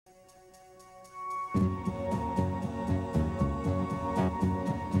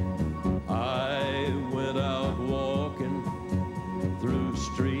I went out walking through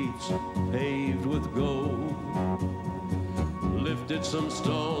streets paved with gold, lifted some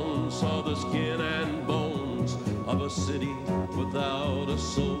stones, saw the skin and bones of a city without a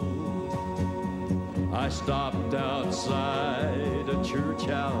soul. I stopped outside a church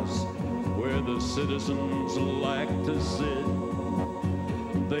house where the citizens like to sit.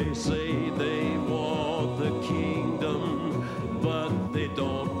 They say they want the kingdom, but they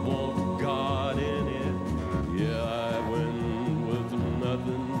don't want God in it. Yeah, I went with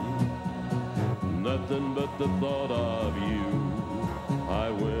nothing but the thought of you.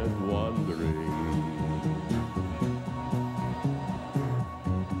 I went wandering.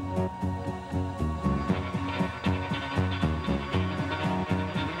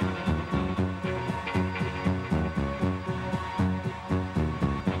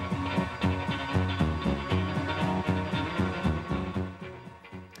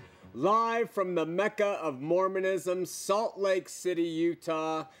 Live from the Mecca of Mormonism, Salt Lake City,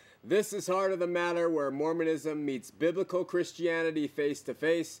 Utah. This is Heart of the Matter, where Mormonism meets biblical Christianity face to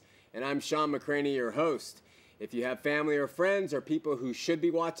face, and I'm Sean McCraney, your host. If you have family or friends or people who should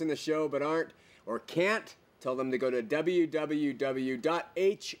be watching the show but aren't or can't, tell them to go to www.hotm,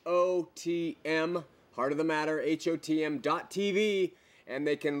 Heart of the Matter, hotm.tv, and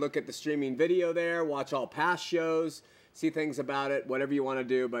they can look at the streaming video there, watch all past shows, see things about it, whatever you want to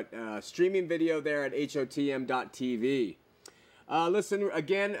do, but streaming video there at hotm.tv. Listen,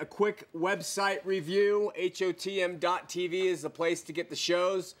 again, a quick website review. hotm.tv is the place to get the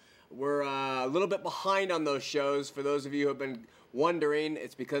shows. We're a little bit behind on those shows. For those of you who have been wondering,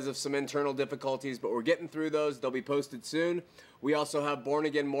 it's because of some internal difficulties, but we're getting through those. They'll be posted soon. We also have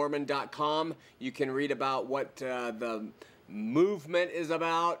bornagainmormon.com. You can read about what the movement is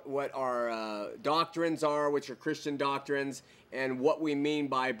about, what our doctrines are, which are Christian doctrines, and what we mean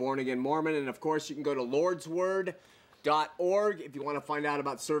by Born Again Mormon. And of course, you can go to lordsword.org if you want to find out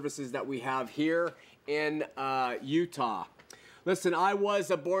about services that we have here in Utah. Listen, I was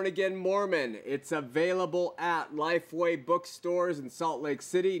a Born Again Mormon. It's available at Lifeway bookstores in Salt Lake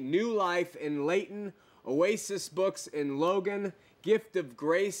City, New Life in Layton, Oasis Books in Logan, Gift of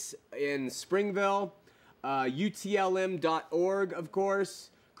Grace in Springville, utlm.org, of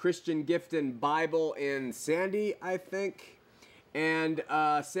course, Christian Gift and Bible in Sandy, I think, and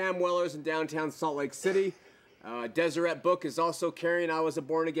Sam Weller's in downtown Salt Lake City. Deseret Book is also carrying I Was a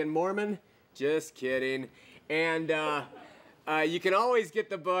Born Again Mormon. Just kidding. And you can always get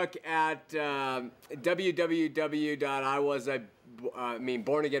the book at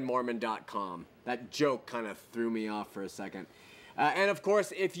bornagainmormon.com. That joke kind of threw me off for a second. And of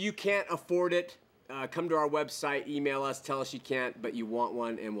course, if you can't afford it, come to our website, email us, tell us you can't, but you want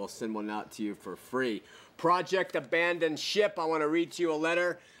one, and we'll send one out to you for free. Project Abandoned Ship. I want to read to you a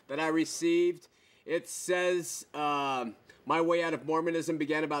letter that I received. It says, my way out of Mormonism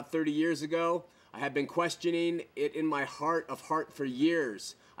began about 30 years ago. I had been questioning it in my heart of heart for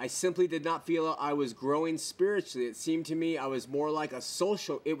years. I simply did not feel I was growing spiritually. It seemed to me it was more like a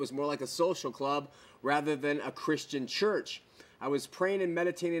social club rather than a Christian church. I was praying and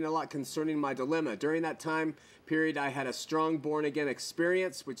meditating a lot concerning my dilemma. During that time period, I had a strong born-again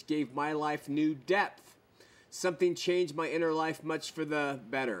experience, which gave my life new depth. Something changed my inner life much for the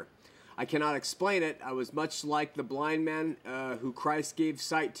better. I cannot explain it. I was much like the blind man who Christ gave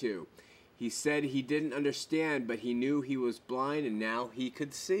sight to. He said he didn't understand, but he knew he was blind, and now he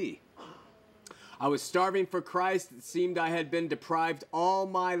could see. I was starving for Christ. It seemed I had been deprived all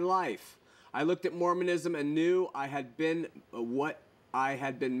my life. I looked at Mormonism and knew I had been what I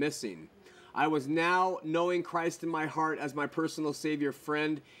had been missing. I was now knowing Christ in my heart as my personal Savior,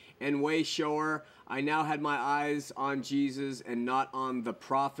 friend, and way shower. I now had my eyes on Jesus and not on the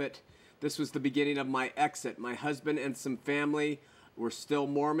prophet. This was the beginning of my exit. My husband and some family were still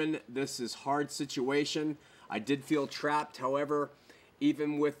Mormon. This is a hard situation. I did feel trapped. However,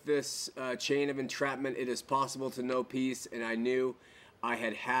 even with this chain of entrapment, it is possible to know peace, and I knew I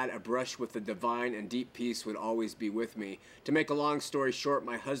had had a brush with the divine, and deep peace would always be with me. To make a long story short,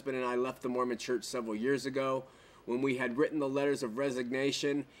 my husband and I left the Mormon church several years ago. When we had written the letters of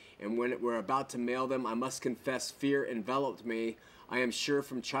resignation and when we were about to mail them, I must confess fear enveloped me. I am sure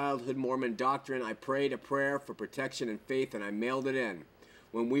from childhood Mormon doctrine, I prayed a prayer for protection and faith, and I mailed it in.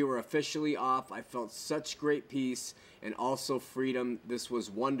 When we were officially off, I felt such great peace and also freedom. This was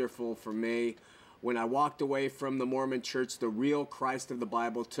wonderful for me. When I walked away from the Mormon church, the real Christ of the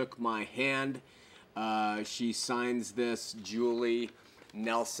Bible took my hand. She signs this, Julie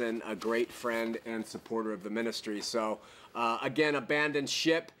Nelson, a great friend and supporter of the ministry. So, again, Abandoned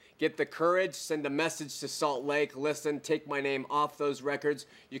Ship get the courage, send a message to Salt Lake, listen, take my name off those records,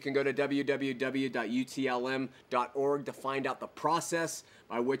 you can go to www.utlm.org to find out the process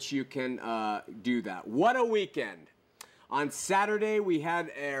by which you can do that. What a weekend. On Saturday, we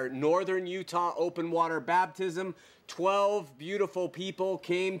had our Northern Utah open water baptism. 12 beautiful people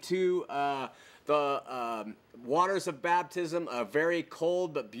came to the waters of baptism, a very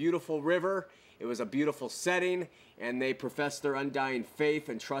cold but beautiful river. It was a beautiful setting, and they professed their undying faith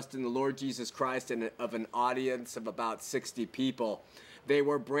and trust in the Lord Jesus Christ of an audience of about 60 people. They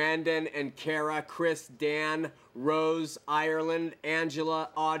were Brandon and Kara, Chris, Dan, Rose, Ireland, Angela,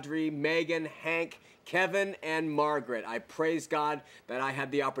 Audrey, Megan, Hank, Kevin, and Margaret. I praise God that I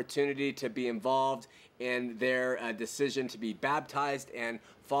had the opportunity to be involved in their decision to be baptized and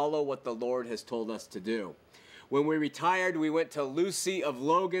follow what the Lord has told us to do. When we retired, we went to Lucy of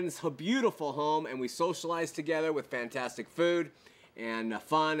Logan's beautiful home, and we socialized together with fantastic food and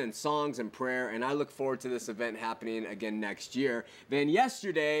fun and songs and prayer, and I look forward to this event happening again next year. Then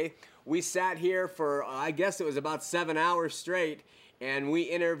yesterday, we sat here for, I guess it was about 7 hours straight, and we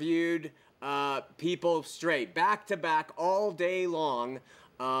interviewed people straight, back to back, all day long.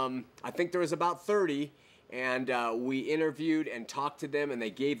 I think there was about 30, and we interviewed and talked to them, and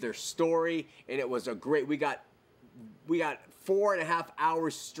they gave their story, and it was a great, we got 4.5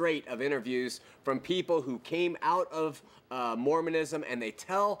 hours straight of interviews from people who came out of Mormonism, and they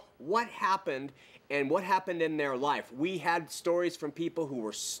tell what happened and what happened in their life. We had stories from people who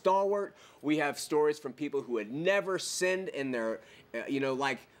were stalwart. We have stories from people who had never sinned in their,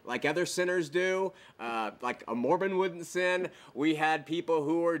 like other sinners do, like a Mormon wouldn't sin. We had people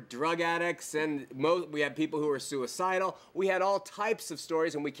who were drug addicts, and we had people who were suicidal. We had all types of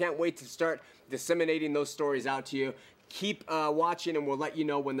stories, and we can't wait to start disseminating those stories out to you. Keep watching, and we'll let you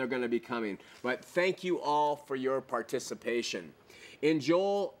know when they're going to be coming. But thank you all for your participation. In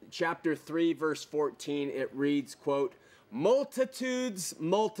Joel chapter 3, verse 14, it reads, quote, "Multitudes,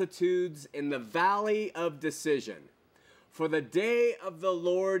 multitudes in the valley of decision. For the day of the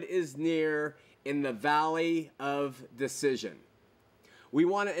Lord is near in the valley of decision." We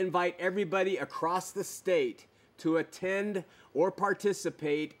want to invite everybody across the state to attend or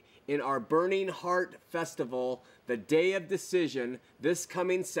participate in our Burning Heart Festival, the Day of Decision, this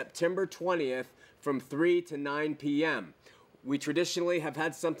coming September 20th from 3 to 9 p.m. We traditionally have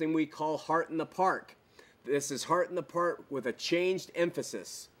had something we call Heart in the Park. This is Heart in the Park with a changed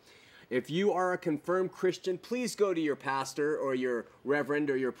emphasis. If you are a confirmed Christian, please go to your pastor or your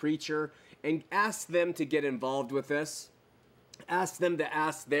reverend or your preacher and ask them to get involved with this. Ask them to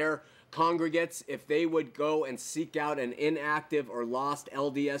ask their congregates if they would go and seek out an inactive or lost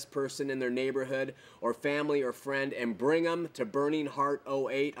LDS person in their neighborhood or family or friend and bring them to Burning Heart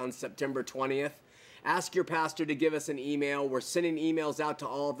 08 on September 20th. Ask your pastor to give us an email. We're sending emails out to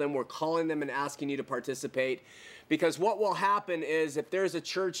all of them. We're calling them and asking you to participate. Because what will happen is if there's a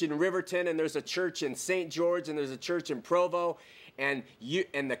church in Riverton and there's a church in St. George and there's a church in Provo, and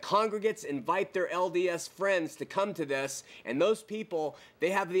the congregates invite their LDS friends to come to this, and those people, they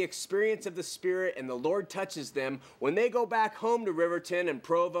have the experience of the Spirit and the Lord touches them. When they go back home to Riverton and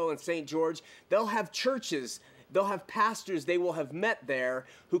Provo and St. George, they'll have churches. They'll have pastors they will have met there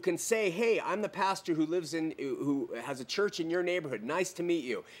who can say, "Hey, I'm the pastor who has a church in your neighborhood. Nice to meet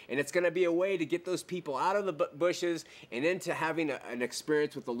you." And it's going to be a way to get those people out of the bushes and into having an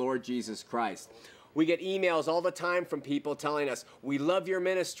experience with the Lord Jesus Christ. We get emails all the time from people telling us, "We love your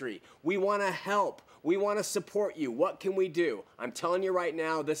ministry. We want to help. We want to support you. What can we do?" I'm telling you right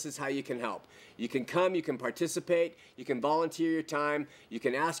now, this is how you can help. You can come, you can participate, you can volunteer your time, you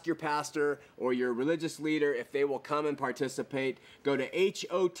can ask your pastor or your religious leader if they will come and participate. Go to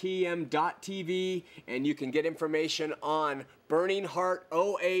HOTM.tv and you can get information on Burning Heart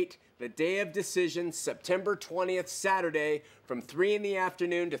 08, the Day of Decision, September 20th, Saturday, from 3 in the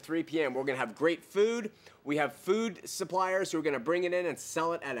afternoon to 3 p.m. We're going to have great food. We have food suppliers who are going to bring it in and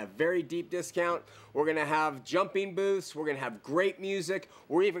sell it at a very deep discount. We're going to have jumping booths. We're going to have great music.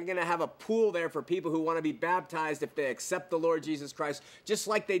 We're even going to have a pool there for people who want to be baptized if they accept the Lord Jesus Christ, just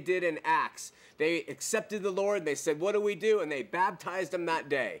like they did in Acts. They accepted the Lord. They said, "What do we do?" And they baptized them that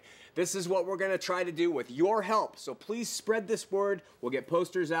day. This is what we're going to try to do with your help. So please spread this word. We'll get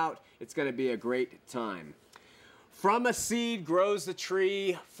posters out. It's going to be a great time. From a seed grows the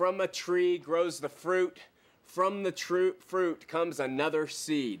tree. From a tree grows the fruit. From the fruit comes another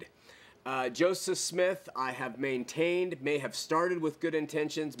seed. Joseph Smith, I have maintained, may have started with good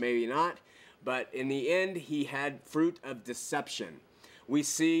intentions, maybe not, but in the end, he had fruit of deception. We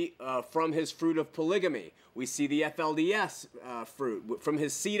see from his fruit of polygamy. We see the FLDS fruit. From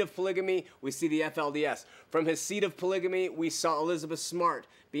his seed of polygamy, we see the FLDS. From his seed of polygamy, we saw Elizabeth Smart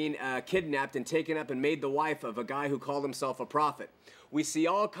being kidnapped and taken up and made the wife of a guy who called himself a prophet. We see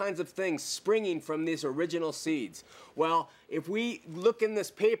all kinds of things springing from these original seeds. Well, if we look in this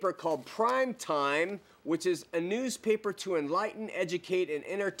paper called Prime Time, which is a newspaper to enlighten, educate, and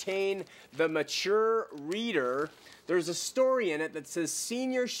entertain the mature reader, there's a story in it that says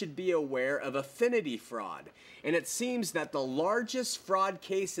seniors should be aware of affinity fraud. And it seems that the largest fraud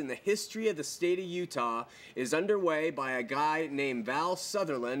case in the history of the state of Utah is underway by a guy named Val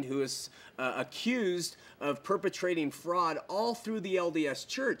Sutherland, who is accused of perpetrating fraud all through the LDS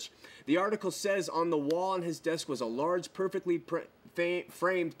Church. The article says on the wall on his desk was a large, perfectly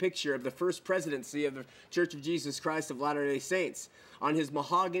framed picture of the first presidency of the Church of Jesus Christ of Latter-day Saints. On his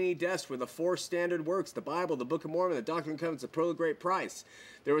mahogany desk were the 4 standard works, the Bible, the Book of Mormon, the Doctrine and Covenants, the Pearl of Great Price.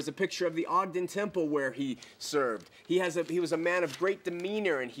 There was a picture of the Ogden Temple where he served. He was a man of great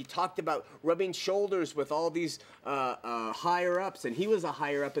demeanor, and he talked about rubbing shoulders with all these higher-ups, and he was a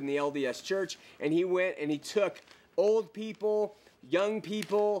higher-up in the LDS Church, and he went and he took old people, young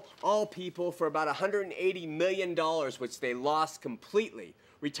people, all people for about $180 million, which they lost completely.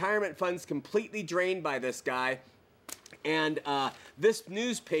 Retirement funds completely drained by this guy. And this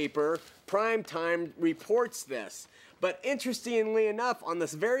newspaper, Prime Time, reports this. But interestingly enough, on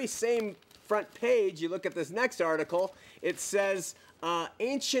this very same front page, you look at this next article, it says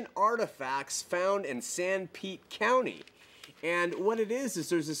ancient artifacts found in Sanpete County. And what it is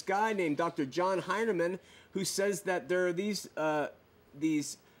there's this guy named Dr. John Heinemann who says that there are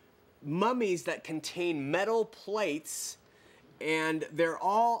these mummies that contain metal plates, and they're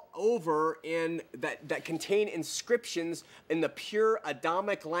all over in that contain inscriptions in the pure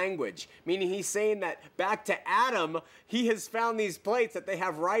Adamic language. Meaning he's saying that back to Adam, he has found these plates that they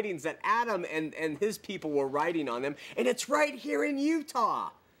have writings that Adam and his people were writing on them. And it's right here in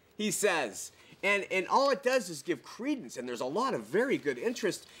Utah, he says. And all it does is give credence, and there's a lot of very good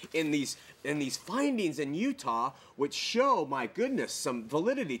interest in these findings in Utah, which show, my goodness, some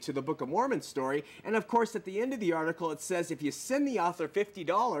validity to the Book of Mormon story. And of course, at the end of the article, it says if you send the author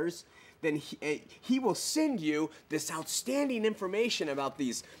 $50, then he will send you this outstanding information about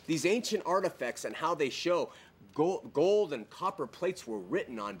these ancient artifacts and how they show gold and copper plates were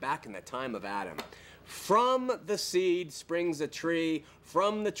written on back in the time of Adam. From the seed springs a tree.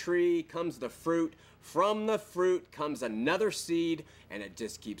 From the tree comes the fruit. From the fruit comes another seed, and it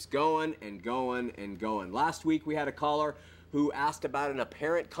just keeps going and going and going. Last week we had a caller who asked about an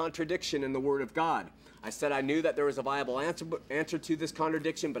apparent contradiction in the Word of God. I said I knew that there was a viable answer to this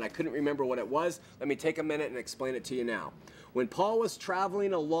contradiction, but I couldn't remember what it was. Let me take a minute and explain it to you now. When Paul was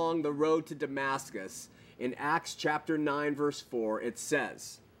traveling along the road to Damascus, in Acts chapter 9, verse 4, it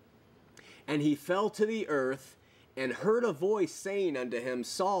says, "And he fell to the earth, and heard a voice saying unto him,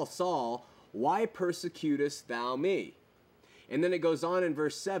 Saul, Saul, why persecutest thou me?" And then it goes on in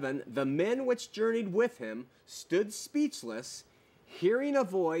verse 7, "The men which journeyed with him stood speechless, hearing a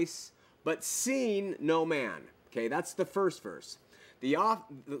voice, but seeing no man." Okay, that's the first verse.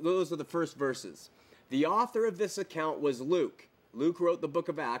 Those are the first verses. The author of this account was Luke. Luke wrote the book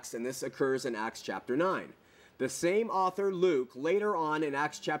of Acts, and this occurs in Acts chapter 9. The same author, Luke, later on in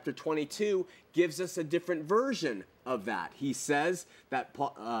Acts chapter 22, gives us a different version of that. He says that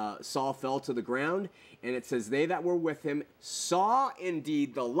Saul fell to the ground, and it says, "They that were with him saw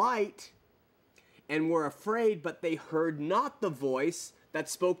indeed the light, and were afraid, but they heard not the voice that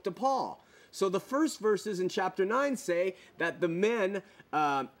spoke to Paul." So the first verses in chapter 9 say that the men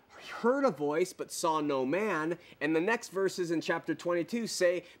heard a voice but saw no man, and the next verses in chapter 22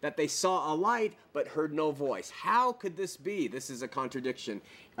 say that they saw a light but heard no voice. How could this be? This is a contradiction,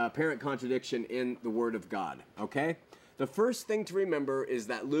 apparent contradiction in the Word of God, okay? The first thing to remember is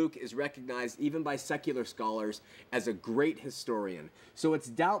that Luke is recognized even by secular scholars as a great historian. So it's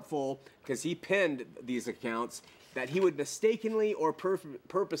doubtful, because he penned these accounts, that he would mistakenly or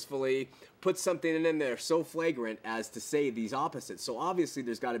purposefully put something in there so flagrant as to say these opposites. So obviously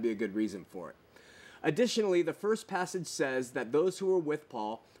there's got to be a good reason for it. Additionally, the first passage says that those who were with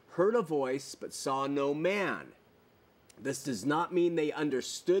Paul heard a voice but saw no man. This does not mean they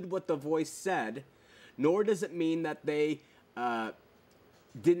understood what the voice said, nor does it mean that they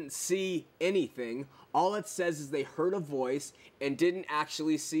didn't see anything. All it says is they heard a voice and didn't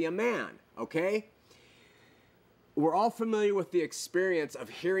actually see a man, okay? We're all familiar with the experience of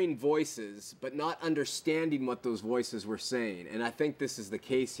hearing voices, but not understanding what those voices were saying. And I think this is the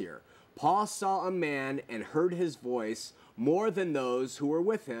case here. Paul saw a man and heard his voice more than those who were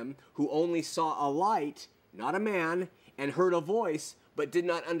with him, who only saw a light, not a man, and heard a voice, but did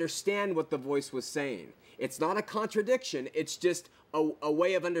not understand what the voice was saying. It's not a contradiction. It's just a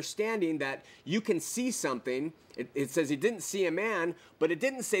way of understanding that you can see something. It says he didn't see a man, but it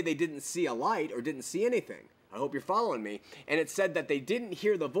didn't say they didn't see a light or didn't see anything. I hope you're following me. And it said that they didn't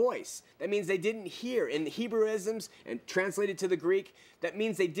hear the voice. That means they didn't hear. In the Hebrewisms and translated to the Greek, that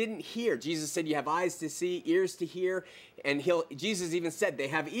means they didn't hear. Jesus said you have eyes to see, ears to hear. And Jesus even said they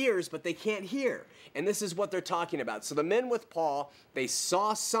have ears, but they can't hear. And this is what they're talking about. So the men with Paul, they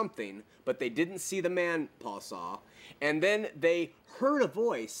saw something, but they didn't see the man Paul saw. And then they heard a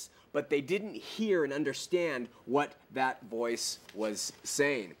voice, but they didn't hear and understand what that voice was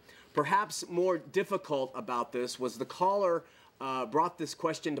saying. Perhaps more difficult about this was the caller brought this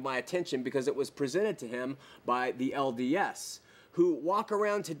question to my attention because it was presented to him by the LDS, who walk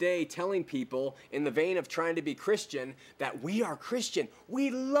around today telling people in the vein of trying to be Christian that we are Christian. We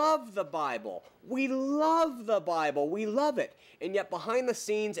love the Bible. We love the Bible. We love it. And yet behind the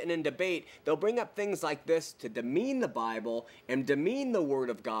scenes and in debate, they'll bring up things like this to demean the Bible and demean the Word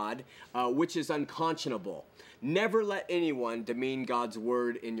of God, which is unconscionable. Never let anyone demean God's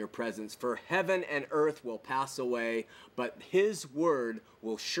word in your presence, for heaven and earth will pass away, but his word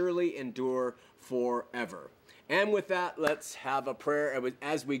will surely endure forever. And with that, let's have a prayer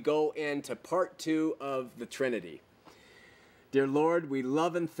as we go into part 2 of the Trinity. Dear Lord, we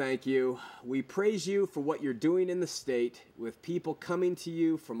love and thank you. We praise you for what you're doing in the state with people coming to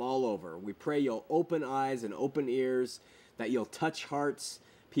you from all over. We pray you'll open eyes and open ears, that you'll touch hearts.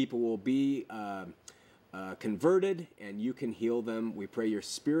 People will be converted, and you can heal them. We pray your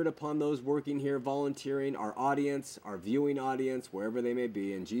spirit upon those working here, volunteering, our audience, our viewing audience, wherever they may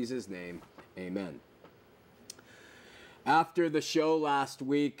be. In Jesus' name, amen. After the show last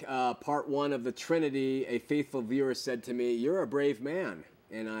week, part 1 of the Trinity, a faithful viewer said to me, "You're a brave man."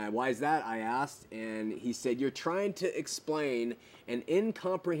 And why is that? I asked, and he said, "You're trying to explain an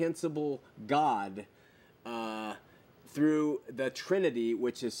incomprehensible God through the Trinity,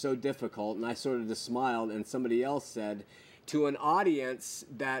 which is so difficult." And I sort of just smiled, and somebody else said, "To an audience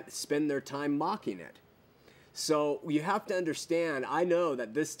that spend their time mocking it." So you have to understand, I know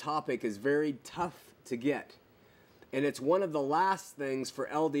that this topic is very tough to get. And it's one of the last things for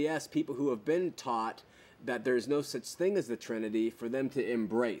LDS, people who have been taught that there's no such thing as the Trinity, for them to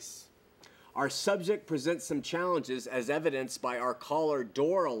embrace. Our subject presents some challenges as evidenced by our caller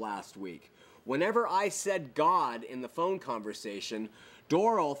Doral last week. Whenever I said God in the phone conversation,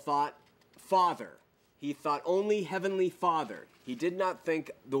 Doral thought Father. He thought only Heavenly Father. He did not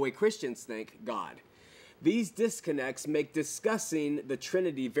think the way Christians think, God. These disconnects make discussing the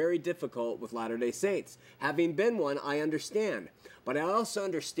Trinity very difficult with Latter-day Saints. Having been one, I understand. But I also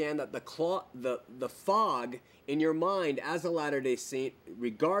understand that the fog in your mind as a Latter-day Saint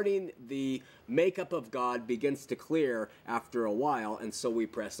regarding the makeup of God begins to clear after a while, and so we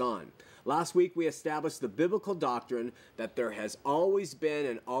press on. Last week we established the biblical doctrine that there has always been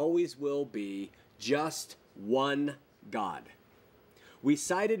and always will be just one God. We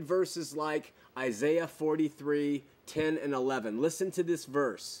cited verses like Isaiah 43, 10 and 11. Listen to this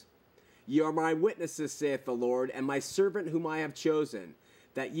verse. "Ye are my witnesses, saith the Lord, and my servant whom I have chosen,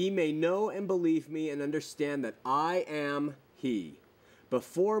 that ye may know and believe me and understand that I am he.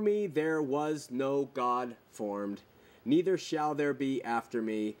 Before me there was no God formed, neither shall there be after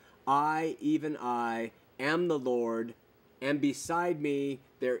me. I, even I, am the Lord, and beside me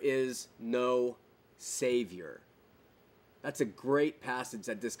there is no Savior." That's a great passage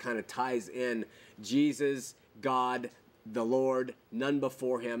that just kind of ties in Jesus, God, the Lord, none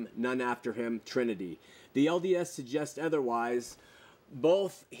before him, none after him, Trinity. The LDS suggests otherwise,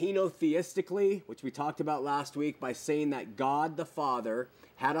 both henotheistically, which we talked about last week, by saying that God the Father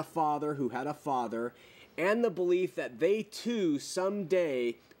had a father who had a father, and the belief that they too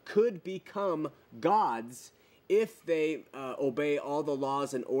someday could become gods if they obey all the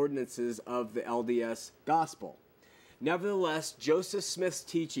laws and ordinances of the LDS gospel. Nevertheless, Joseph Smith's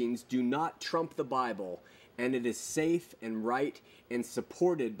teachings do not trump the Bible, and it is safe and right and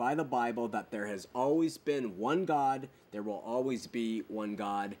supported by the Bible that there has always been one God, there will always be one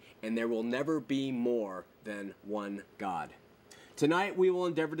God, and there will never be more than one God. Tonight we will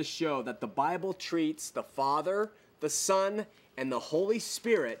endeavor to show that the Bible treats the Father, the Son, and the Holy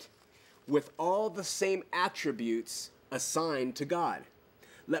Spirit with all the same attributes assigned to God.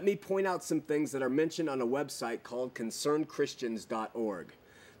 Let me point out some things that are mentioned on a website called concernedchristians.org.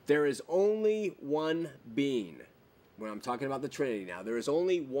 There is only one being. When I'm talking about the Trinity now, there is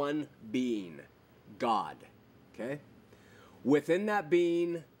only one being, God. Okay? Within that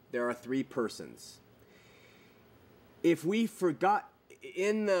being, there are 3 persons. If we forgot,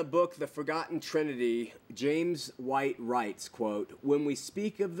 in the book, The Forgotten Trinity, James White writes, quote, "When we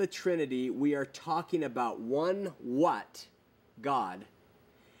speak of the Trinity, we are talking about one what, God,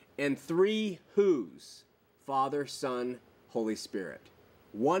 and three whos, Father, Son, Holy Spirit.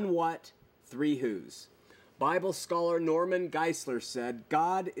 One what, three whos." Bible scholar Norman Geisler said,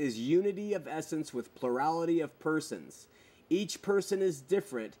 "God is unity of essence with plurality of persons. Each person is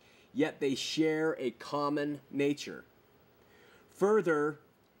different, yet they share a common nature. Further,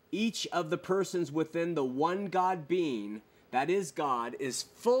 each of the persons within the one God being, that is God, is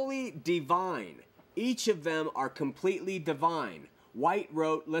fully divine. Each of them are completely divine." White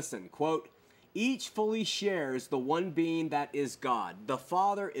wrote, listen, quote, "Each fully shares the one being that is God. The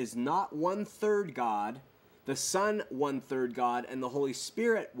Father is not 1/3 God, the Son 1/3 God, and the Holy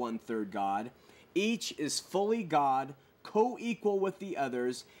Spirit 1/3 God. Each is fully God, co-equal with the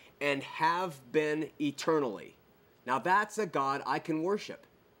others, and have been eternally." Now that's a God I can worship.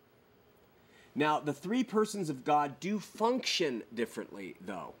 Now, the three persons of God do function differently,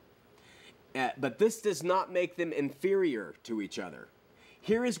 though. But this does not make them inferior to each other.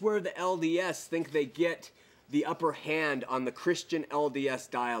 Here is where the LDS think they get the upper hand on the Christian LDS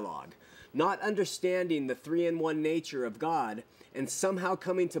dialogue. Not understanding the three-in-one nature of God and somehow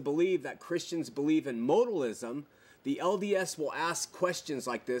coming to believe that Christians believe in modalism, the LDS will ask questions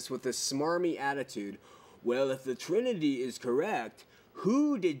like this with a smarmy attitude. Well, if the Trinity is correct,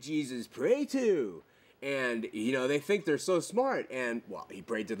 who did Jesus pray to? And, they think they're so smart. And, well, he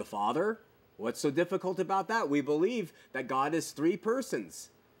prayed to the Father. What's so difficult about that? We believe that God is three persons,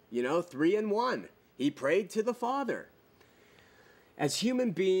 3-in-1. He prayed to the Father. As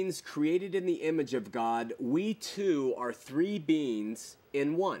human beings created in the image of God, we too are three beings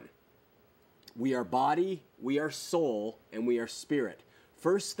in one. We are body, we are soul, and we are spirit.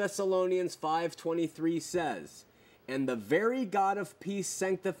 1 Thessalonians 5:23 says, "And the very God of peace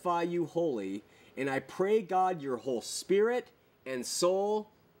sanctify you wholly, and I pray God your whole spirit and soul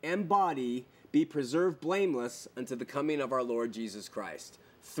and body be preserved blameless unto the coming of our Lord Jesus Christ."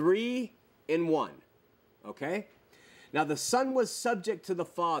 3-in-1, okay? Now the Son was subject to the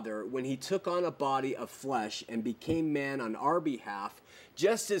Father when he took on a body of flesh and became man on our behalf,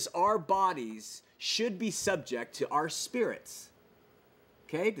 just as our bodies should be subject to our spirits.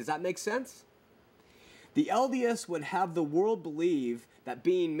 Okay, does that make sense? The LDS would have the world believe that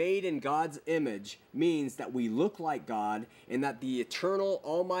being made in God's image means that we look like God and that the eternal,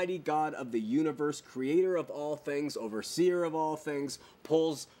 almighty God of the universe, creator of all things, overseer of all things,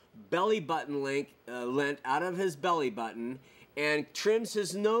 pulls belly button lint out of his belly button and trims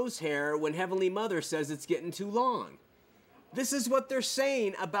his nose hair when Heavenly Mother says it's getting too long. This is what they're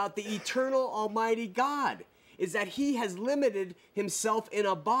saying about the eternal, almighty God, is that he has limited himself in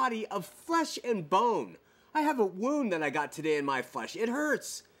a body of flesh and bone. I have a wound that I got today in my flesh. It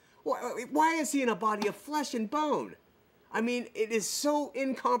hurts. Why is he in a body of flesh and bone? I mean, it is so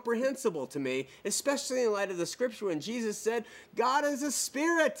incomprehensible to me, especially in light of the scripture when Jesus said, God is a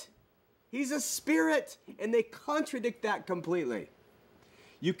spirit. He's a spirit. And they contradict that completely.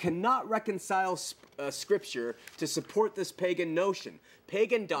 You cannot reconcile scripture to support this pagan notion.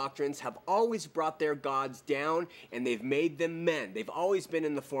 Pagan doctrines have always brought their gods down and they've made them men. They've always been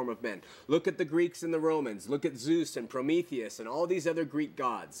in the form of men. Look at the Greeks and the Romans. Look at Zeus and Prometheus and all these other Greek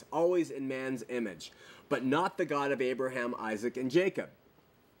gods, always in man's image, but not the God of Abraham, Isaac, and Jacob.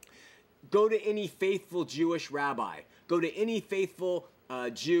 Go to any faithful Jewish rabbi. Go to any faithful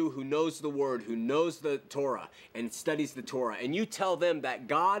Jew who knows the word, who knows the Torah and studies the Torah, and you tell them that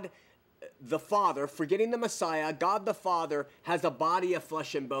God the Father, forgetting the Messiah, God the Father has a body of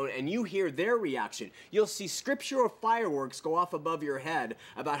flesh and bone, and you hear their reaction. You'll see scriptural fireworks go off above your head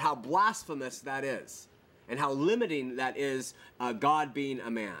about how blasphemous that is and how limiting that is, God being a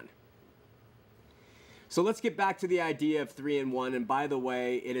man. So let's get back to the idea of 3-in-1, and by the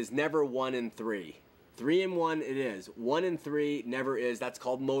way, it is never 1-in-3. 3-in-1 it is. 1-in-3 never is. That's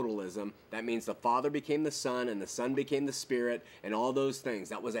called modalism. That means the Father became the Son and the Son became the Spirit and all those things.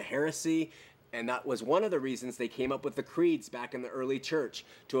 That was a heresy, and that was one of the reasons they came up with the creeds back in the early church,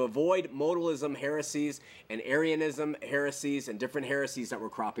 to avoid modalism heresies and Arianism heresies and different heresies that were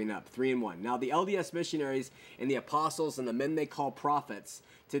cropping up. 3-in-1. Now the LDS missionaries and the apostles and the men they call prophets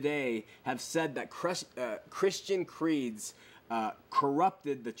today have said that Christian creeds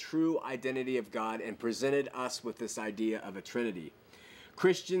corrupted the true identity of God and presented us with this idea of a Trinity.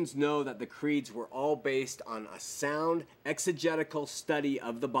 Christians know that the creeds were all based on a sound exegetical study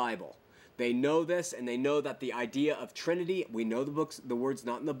of the Bible. They know this, and they know that the idea of Trinity, we know the word's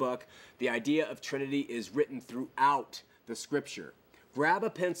not in the book, the idea of Trinity is written throughout the scripture. Grab a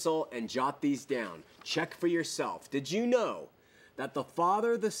pencil and jot these down. Check for yourself. Did you know that the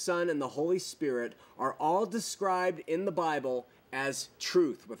Father, the Son, and the Holy Spirit are all described in the Bible as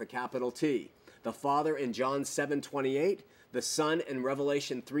truth with a capital T. The Father in John 7:28, the Son in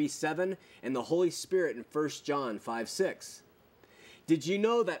Revelation 3:7, and the Holy Spirit in 1 John 5:6. Did you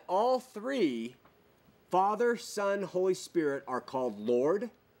know that all three, Father, Son, Holy Spirit, are called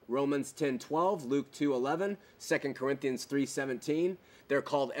Lord? Romans 10:12, Luke 2:11, 2 Corinthians 3:17. They're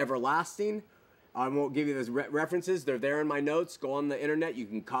called everlasting. I won't give you those references. They're there in my notes. Go on the internet. You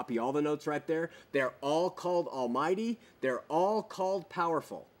can copy all the notes right there. They're all called Almighty. They're all called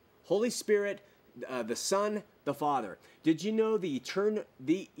powerful. Holy Spirit, the Son, the Father. Did you know the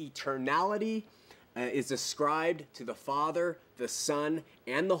eternality is ascribed to the Father, the Son,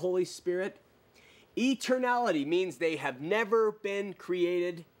 and the Holy Spirit? Eternality means they have never been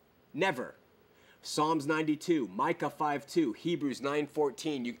created, never. Psalms 92, Micah 5:2, Hebrews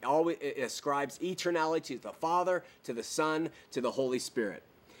 9:14. You always ascribes eternality to the Father, to the Son, to the Holy Spirit.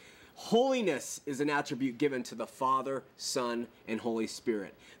 Holiness is an attribute given to the Father, Son, and Holy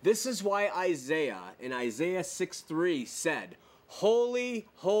Spirit. This is why Isaiah, in Isaiah 6:3, said, "Holy,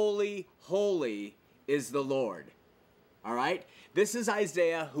 holy, holy is the Lord." All right? This is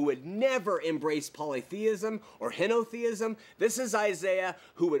Isaiah who would never embrace polytheism or henotheism. This is Isaiah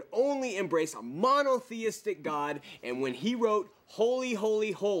who would only embrace a monotheistic God. And when he wrote, "Holy,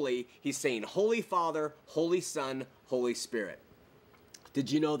 holy, holy," he's saying Holy Father, Holy Son, Holy Spirit. Did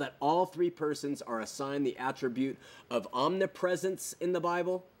you know that all three persons are assigned the attribute of omnipresence in the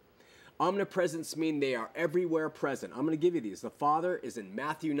Bible? Omnipresence means they are everywhere present. I'm going to give you these. The Father is in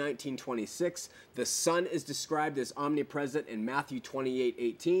Matthew 19:26. The Son is described as omnipresent in Matthew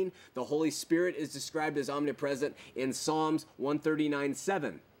 28:18. The Holy Spirit is described as omnipresent in Psalms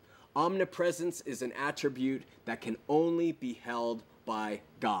 139:7. Omnipresence is an attribute that can only be held by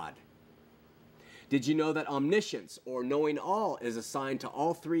God. Did you know that omniscience, or knowing all, is assigned to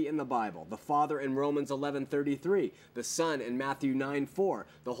all three in the Bible? The Father in Romans 11:33, the Son in Matthew 9:4,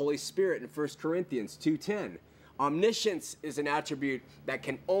 the Holy Spirit in 1 Corinthians 2:10. Omniscience is an attribute that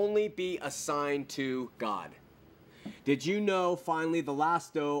can only be assigned to God. Did you know, finally, the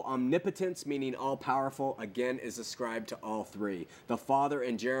last O, omnipotence, meaning all-powerful, again is ascribed to all three. The Father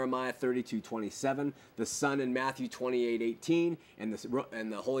in Jeremiah 32:27, the Son in Matthew 28:18, and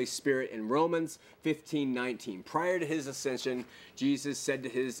the Holy Spirit in Romans 15:19. Prior to his ascension, Jesus said to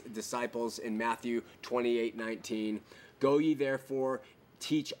his disciples in Matthew 28:19, "Go ye therefore,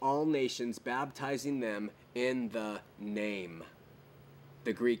 teach all nations, baptizing them in the name."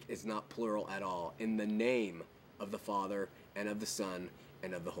 The Greek is not plural at all. In the name of the Father, and of the Son,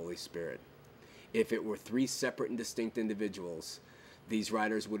 and of the Holy Spirit. If it were three separate and distinct individuals, these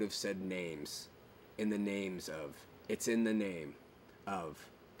writers would have said names. In the names of. It's in the name of.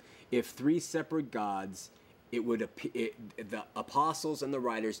 If three separate gods, the apostles and the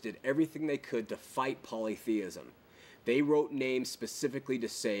writers did everything they could to fight polytheism. They wrote names specifically to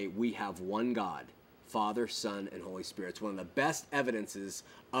say, we have one God, Father, Son, and Holy Spirit. It's one of the best evidences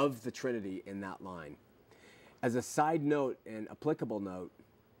of the Trinity in that line. As a side note and applicable note,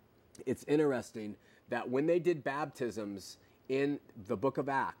 it's interesting that when they did baptisms in the book of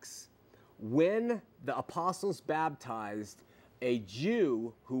Acts, when the apostles baptized a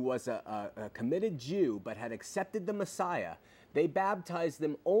Jew who was a committed Jew but had accepted the Messiah, they baptized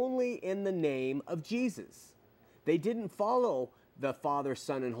them only in the name of Jesus. They didn't follow the Father,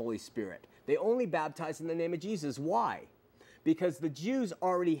 Son, and Holy Spirit. They only baptized in the name of Jesus. Why? Because the Jews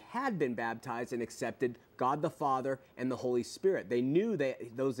already had been baptized and accepted God the Father and the Holy Spirit. They knew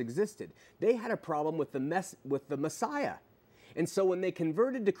those existed. They had a problem with the Messiah. And so when they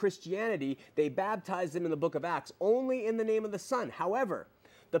converted to Christianity, they baptized them in the book of Acts only in the name of the Son. However,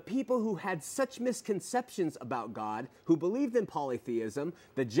 the people who had such misconceptions about God, who believed in polytheism,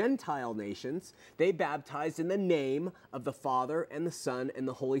 the Gentile nations, they baptized in the name of the Father and the Son and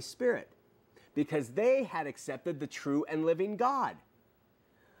the Holy Spirit, because they had accepted the true and living God.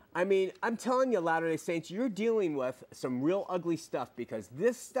 I mean, I'm telling you, Latter-day Saints, you're dealing with some real ugly stuff, because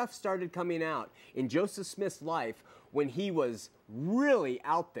this stuff started coming out in Joseph Smith's life when he was really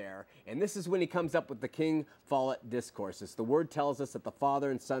out there, and this is when he comes up with the King Follett discourses. The Word tells us that the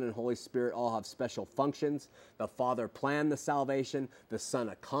Father and Son and Holy Spirit all have special functions. The Father planned the salvation, the Son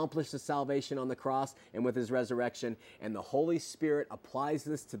accomplished the salvation on the cross and with his resurrection, and the Holy Spirit applies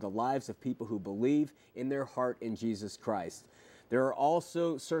this to the lives of people who believe in their heart in Jesus Christ. There are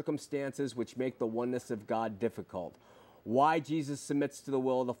also circumstances which make the oneness of God difficult. Why Jesus submits to the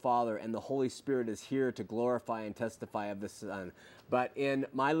will of the Father and the Holy Spirit is here to glorify and testify of the Son. But in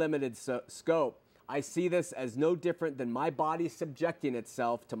my limited scope, I see this as no different than my body subjecting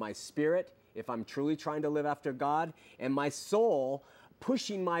itself to my spirit if I'm truly trying to live after God, and my soul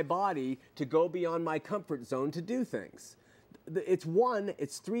pushing my body to go beyond my comfort zone to do things. It's one,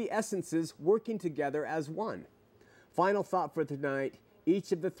 it's three essences working together as one. Final thought for tonight,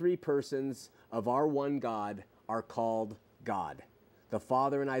 each of the three persons of our one God are called God. The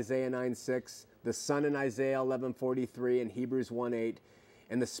Father in Isaiah 9:6, the Son in Isaiah 11:43 and Hebrews 1:8,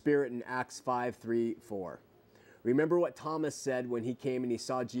 and the Spirit in Acts 5:3-4. Remember what Thomas said when he came and he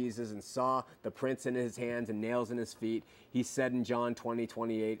saw Jesus and saw the prints in his hands and nails in his feet. He said in John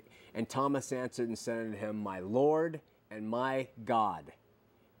 20:28, and Thomas answered and said unto him, my Lord and my God.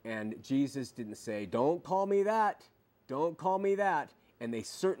 And Jesus didn't say, don't call me that, don't call me that. And they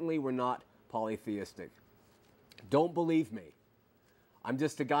certainly were not polytheistic. Don't believe me. I'm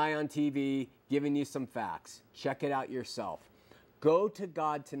just a guy on TV giving you some facts. Check it out yourself. Go to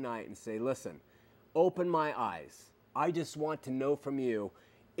God tonight and say, listen, open my eyes. I just want to know from you,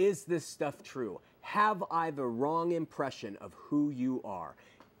 is this stuff true? Have I the wrong impression of who you are?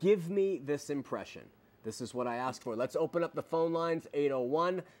 Give me this impression. This is what I ask for. Let's open up the phone lines,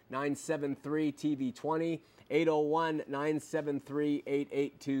 801-973-TV20,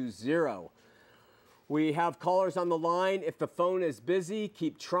 801-973-8820. We have callers on the line. If the phone is busy,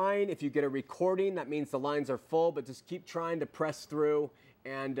 keep trying. If you get a recording, that means the lines are full, but just keep trying to press through,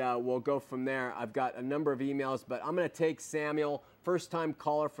 and we'll go from there. I've got a number of emails, but I'm going to take Samuel, first-time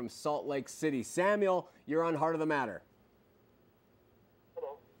caller from Salt Lake City. Samuel, you're on Heart of the Matter.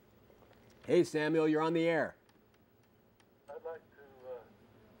 Hello. Hey, Samuel, you're on the air. I'd like to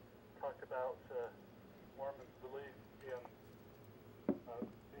talk about Mormons' belief in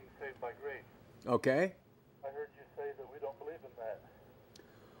being saved by grace. Okay. I heard you say that we don't believe in that.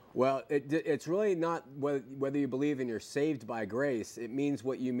 Well, it's really not whether you believe in you're saved by grace. It means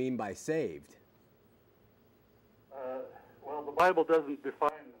what you mean by saved. Well, the Bible doesn't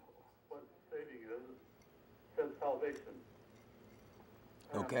define what saving is. It says salvation.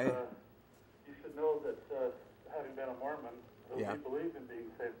 And, Okay. you should know that having been a Mormon, that Yeah. we believe in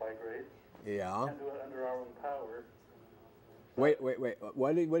being saved by grace Yeah. and do it under our own power. Wait.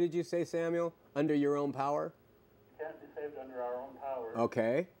 What did you say, Samuel? Under your own power? We can't be saved under our own power.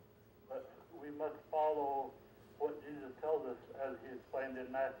 Okay. But we must follow what Jesus tells us as he explained in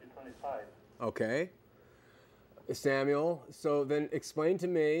Matthew 25. Okay. Samuel, so then explain to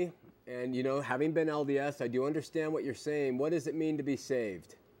me, and having been LDS, I do understand what you're saying. What does it mean to be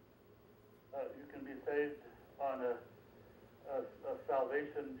saved? You can be saved on a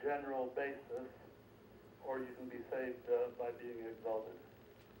salvation general basis, or you can be saved by being exalted.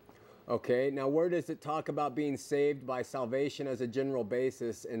 Okay, now where does it talk about being saved by salvation as a general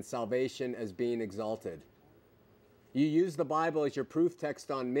basis and salvation as being exalted? You use the Bible as your proof text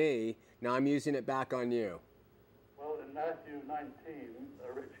on me, now I'm using it back on you. Well, in Matthew 19,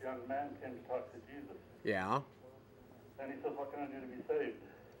 a rich young man came to talk to Jesus. Yeah. And he says, what can I do to be saved?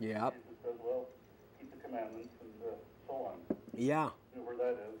 Yeah. Jesus says, well, keep the commandments and so on. Yeah. You know where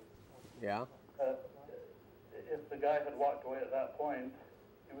that is. Yeah. If the guy had walked away at that point,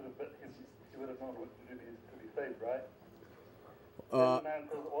 he would have known what to do to be saved, right? Then the man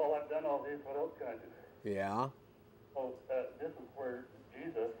says, well, I've done all this, what else can I do? Yeah. So this is where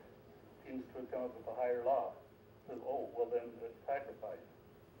Jesus seems to have come up with a higher law. He says, oh, well then it's sacrifice.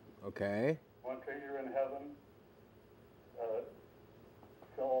 Okay. Want treasure in heaven,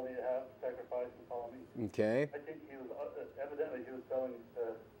 sell all that you have, sacrifice and follow me. Okay. I think he was, evidently he was showing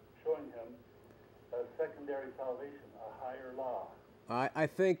him a secondary salvation, a higher law. I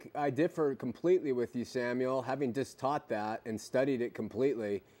think I differ completely with you, Samuel, having just taught that and studied it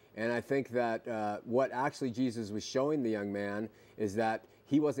completely. And I think that what actually Jesus was showing the young man is that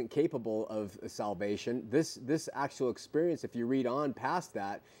he wasn't capable of salvation. This actual experience, if you read on past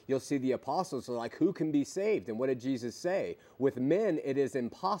that, you'll see the apostles are like, who can be saved? And what did Jesus say? With men, it is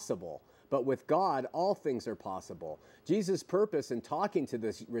impossible. But with God, all things are possible. Jesus' purpose in talking to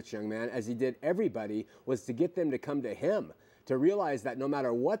this rich young man, as he did everybody, was to get them to come to him, to realize that no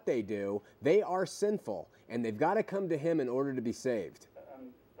matter what they do, they are sinful, and they've got to come to him in order to be saved.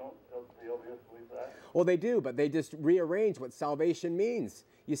 And don't the LDS believe that? Well, they do, but they just rearrange what salvation means.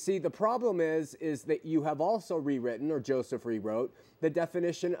 You see, the problem is that you have also rewritten, or Joseph rewrote, the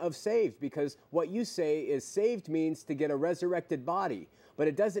definition of saved, because what you say is saved means to get a resurrected body, but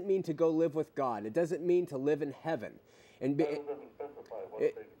it doesn't mean to go live with God. It doesn't mean to live in heaven. And The Bible doesn't specify what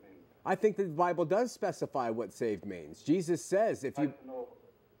saved means. I think the Bible does specify what saved means. Jesus says if you...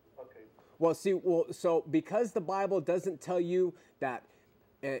 Okay. Well, see, so because the Bible doesn't tell you that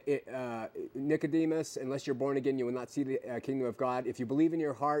Nicodemus, unless you're born again, you will not see the kingdom of God. If you believe in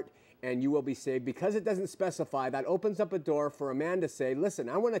your heart, and you will be saved. Because it doesn't specify, that opens up a door for a man to say, listen,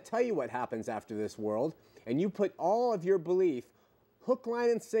 I want to tell you what happens after this world, and you put all of your belief, hook, line,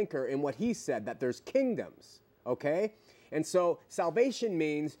 and sinker in what he said, that there's kingdoms, okay? And so salvation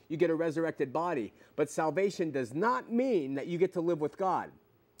means you get a resurrected body, but salvation does not mean that you get to live with God.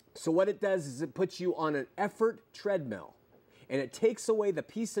 So what it does is it puts you on an effort treadmill, and it takes away the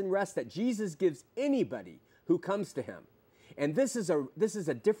peace and rest that Jesus gives anybody who comes to him. And this is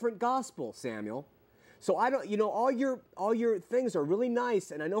a different gospel, Samuel. So I don't, all your things are really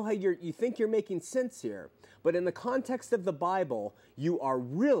nice, and I know how you think you're making sense here, but in the context of the Bible, you are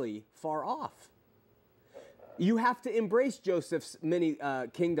really far off. You have to embrace Joseph's mini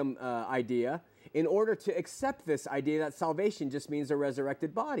kingdom idea in order to accept this idea that salvation just means a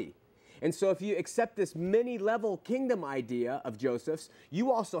resurrected body. And so if you accept this many-level kingdom idea of Joseph's,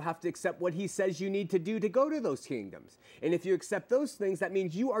 you also have to accept what he says you need to do to go to those kingdoms. And if you accept those things, that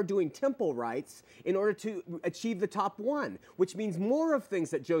means you are doing temple rites in order to achieve the top one, which means more of things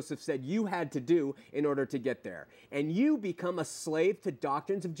that Joseph said you had to do in order to get there. And you become a slave to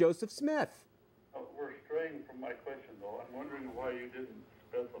doctrines of Joseph Smith. We're straying from my question, though. I'm wondering why you didn't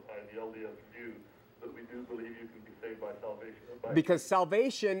specify the LDS view that we do believe you can be saved by salvation. Because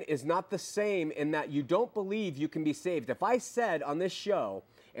salvation is not the same in that you don't believe you can be saved. If I said on this show,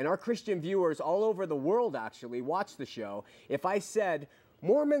 and our Christian viewers all over the world actually watch the show, if I said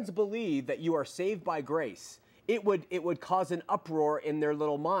Mormons believe that you are saved by grace, it would cause an uproar in their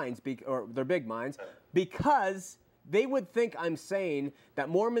little minds, or their big minds, because they would think I'm saying that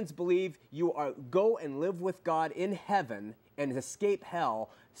Mormons believe you are go and live with God in heaven and escape hell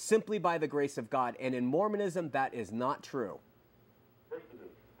simply by the grace of God. And in Mormonism, that is not true. Of course it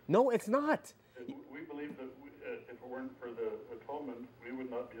is. No, it's not. We believe that if it weren't for the atonement, we would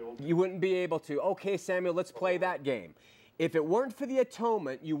not be able to. You wouldn't be able to. Okay, Samuel, let's play that game. If it weren't for the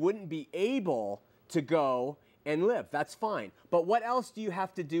atonement, you wouldn't be able to go and live. That's fine. But what else do you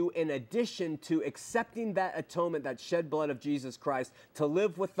have to do in addition to accepting that atonement, that shed blood of Jesus Christ, to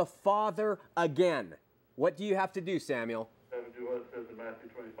live with the Father again? What do you have to do, Samuel? Have to do what it says in Matthew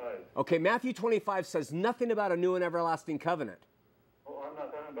 25. Okay, Matthew 25 says nothing about a new and everlasting covenant. Oh, I'm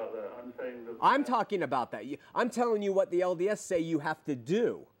not talking about that. I'm saying that. I'm talking about that. I'm telling you what the LDS say you have to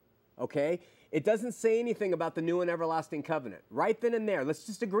do, okay? It doesn't say anything about the new and everlasting covenant. Right then and there, let's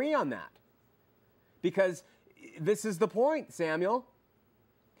just agree on that. Because this is the point, Samuel.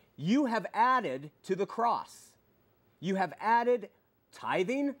 You have added to the cross. You have added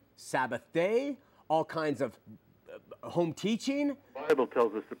tithing, Sabbath day, all kinds of home teaching. The Bible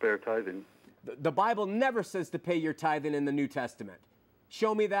tells us to pay our tithing. The Bible never says to pay your tithing in the New Testament.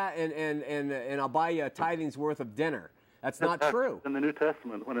 Show me that and I'll buy you a tithing's worth of dinner. That's not true. In the New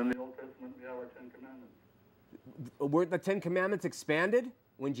Testament, when in the Old Testament we have our 10 Commandments. Weren't the 10 Commandments expanded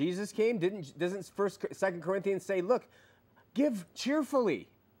when Jesus came? Doesn't 2 Corinthians say, look, give cheerfully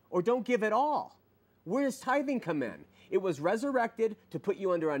or don't give at all? Where does tithing come in? It was resurrected to put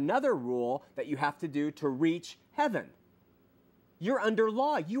you under another rule that you have to do to reach heaven. You're under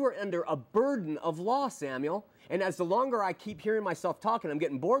law. You are under a burden of law, Samuel. And as the longer I keep hearing myself talk, and I'm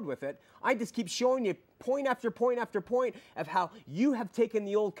getting bored with it, I just keep showing you point after point after point of how you have taken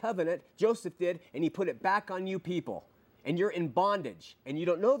the old covenant, Joseph did, and he put it back on you people. And you're in bondage, and you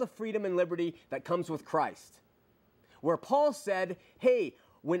don't know the freedom and liberty that comes with Christ. Where Paul said, hey,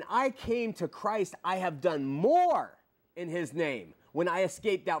 when I came to Christ, I have done more in his name when I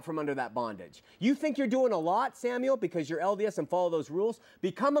escaped out from under that bondage. You think you're doing a lot, Samuel, because you're LDS and follow those rules?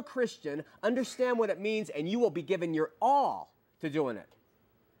 Become a Christian, understand what it means, and you will be given your all to doing it.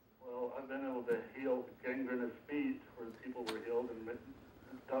 Well, I've been able to heal gangrenous feet where people were healed, and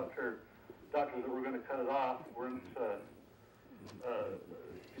doctors that were going to cut it off weren't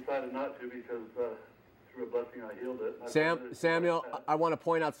decided not to because through a blessing I healed it. Samuel, I want to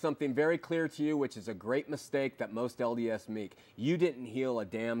point out something very clear to you, which is a great mistake that most LDS make. You didn't heal a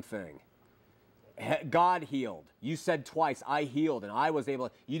damn thing. God healed. You said twice, I healed, and I was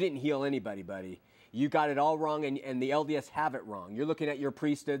able. You didn't heal anybody, buddy. You got it all wrong, and the LDS have it wrong. You're looking at your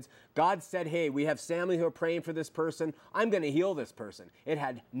priesthoods. God said, hey, we have Samuel who are praying for this person. I'm going to heal this person. It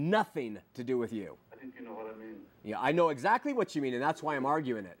had nothing to do with you. I think you know what I mean. Yeah, I know exactly what you mean, and that's why I'm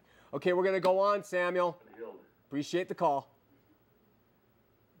arguing it. Okay, we're going to go on, Samuel. Appreciate the call.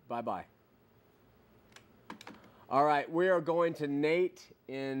 Bye-bye. All right, we are going to Nate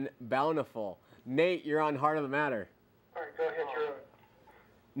in Bountiful. Nate, you're on Heart of the Matter. All right, go ahead, you're...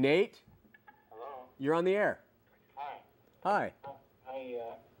 Nate? Hello? You're on the air. Hi. Hi. I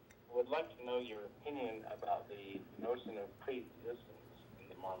would like to know your opinion about the notion of pre-existence in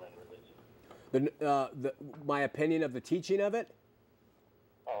the My opinion of the teaching of it?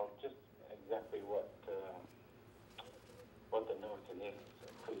 Oh, just exactly what the notion is.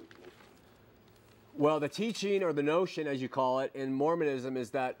 Well, the teaching or the notion, as you call it, in Mormonism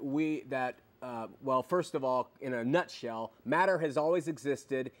is that well, first of all, in a nutshell, matter has always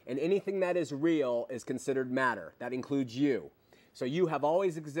existed, and anything that is real is considered matter. That includes you. So you have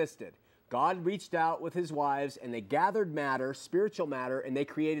always existed. God reached out with his wives, and they gathered matter, spiritual matter, and they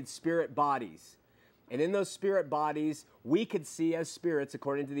created spirit bodies. And in those spirit bodies, we could see as spirits,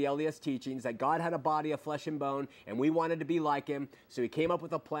 according to the LDS teachings, that God had a body of flesh and bone, and we wanted to be like him. So he came up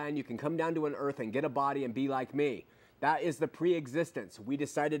with a plan. You can come down to an earth and get a body and be like me. That is the pre-existence. We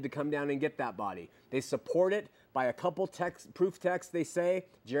decided to come down and get that body. They support it by a couple proof texts, they say,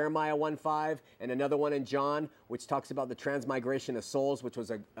 Jeremiah 1:5, and another one in John, which talks about the transmigration of souls, which was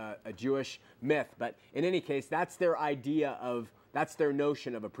a Jewish myth. But in any case, that's their idea that's their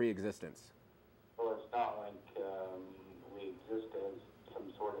notion of a pre-existence. Well, it's not like we exist as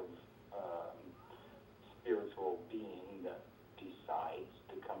some sort of spiritual being that decides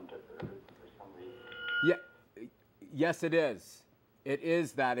to come to Earth for some reason. Yeah. Yes, it is. It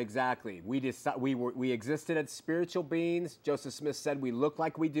is that exactly. We existed as spiritual beings. Joseph Smith said we look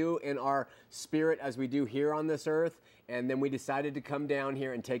like we do in our spirit as we do here on this earth, and then we decided to come down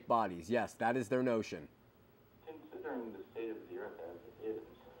here and take bodies. Yes, that is their notion. Considering the state of the earth as it is,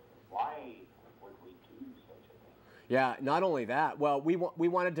 why would we do such a thing? Yeah, not only that. Well, we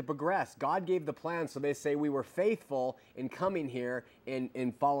wanted to progress. God gave the plan, so they say we were faithful in coming here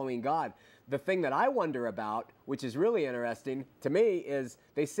in following God. The thing that I wonder about, which is really interesting to me, is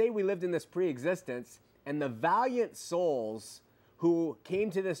they say we lived in this pre-existence, and the valiant souls who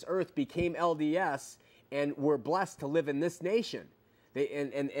came to this earth became LDS and were blessed to live in this nation.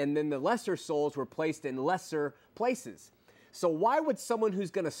 And then the lesser souls were placed in lesser places. So why would someone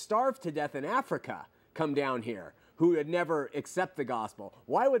who's going to starve to death in Africa come down here, who would never accept the gospel?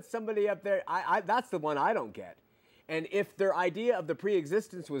 Why would somebody up there, that's the one I don't get. And if their idea of the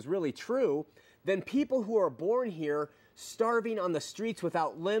pre-existence was really true, then people who are born here starving on the streets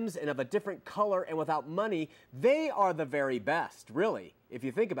without limbs and of a different color and without money, they are the very best, really, if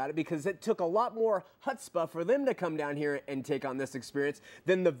you think about it, because it took a lot more chutzpah for them to come down here and take on this experience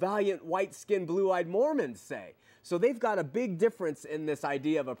than the valiant, white-skinned, blue-eyed Mormons say. So they've got a big difference in this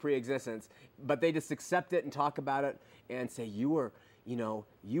idea of a pre-existence, but they just accept it and talk about it and say, you were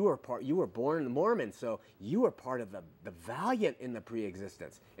born Mormon, so you were part of the valiant in the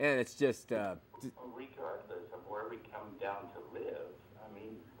pre-existence. And it's just... regardless of where we come down to live, I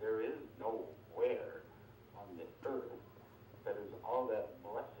mean, there is nowhere on this earth that is all that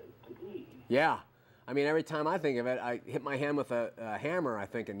blessed to be. Yeah. I mean, every time I think of it, I hit my hand with a hammer. I'm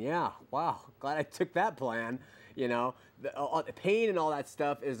thinking, yeah, wow, glad I took that plan. You know, the pain and all that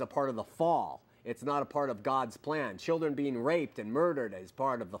stuff is a part of the fall. It's not a part of God's plan. Children being raped and murdered is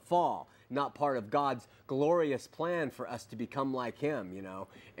part of the fall, not part of God's glorious plan for us to become like him, you know.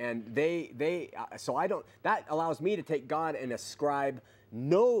 And that allows me to take God and ascribe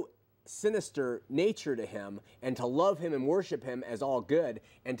no sinister nature to him, and to love him and worship him as all good,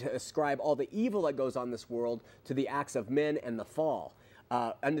 and to ascribe all the evil that goes on in this world to the acts of men and the fall.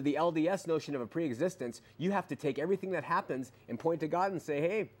 Under the LDS notion of a pre-existence, you have to take everything that happens and point to God and say,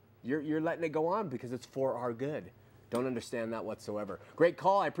 hey, you're letting it go on because it's for our good. Don't understand that whatsoever. Great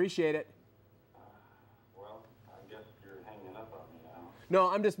call. I appreciate it. Well, I guess you're hanging up on me now. No,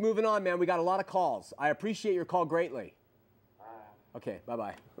 I'm just moving on, man. We got a lot of calls. I appreciate your call greatly. All right. Okay,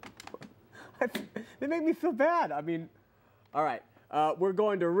 bye-bye. They make me feel bad. I mean, all right. We're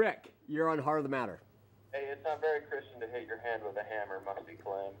going to Rick. You're on Heart of the Matter. Hey, it's not very Christian to hit your hand with a hammer, Musty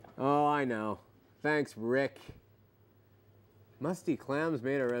Clam. Oh, I know. Thanks, Rick. Musty Clams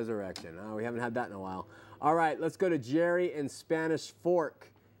made a resurrection. Oh, we haven't had that in a while. All right, let's go to Jerry in Spanish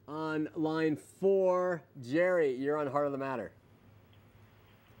Fork on line 4. Jerry, you're on Heart of the Matter.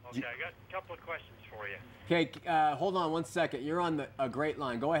 Okay, I got a couple of questions for you. Okay, hold on one second. You're on a great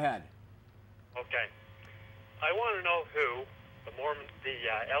line. Go ahead. Okay. I want to know who the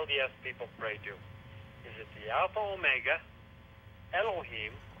LDS people pray to. Is it the Alpha Omega,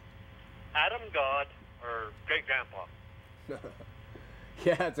 Elohim, Adam God, or Great Grandpa?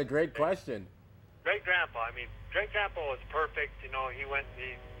 Yeah, it's a great question. Great Grandpa. I mean, Great Grandpa was perfect. You know, he went and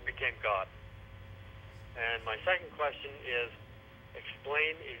he became God. And my second question is,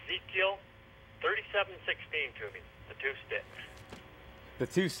 explain Ezekiel 37:16 to me. The two sticks. The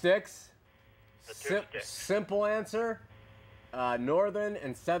two sticks? The two sticks. Simple answer, northern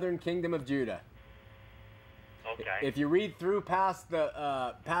and southern kingdom of Judah. Okay. If you read through past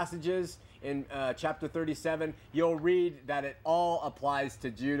the passages in chapter 37, you'll read that it all applies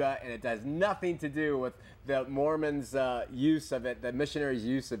to Judah, and it has nothing to do with the Mormons' use of it, the missionaries'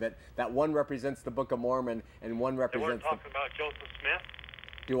 use of it. That one represents the Book of Mormon, and one They weren't represents. talking about Joseph Smith?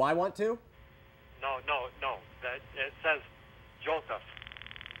 Do I want to? No. It says Joseph.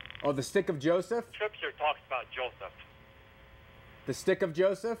 Oh, the stick of Joseph? Scripture talks about Joseph. The stick of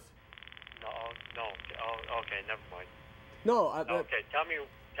Joseph? No. Oh, okay, never mind. No. Okay, tell me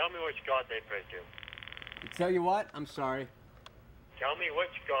which God they pray to. Tell you what? I'm sorry. Tell me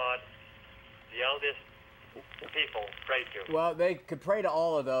which God the eldest people pray to. Well, they could pray to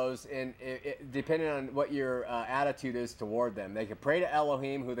all of those, and depending on what your attitude is toward them. They could pray to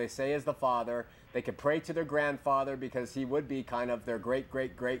Elohim, who they say is the Father. They could pray to their grandfather, because he would be kind of their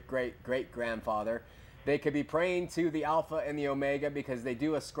great-great-great-great-great-grandfather. They could be praying to the Alpha and the Omega, because they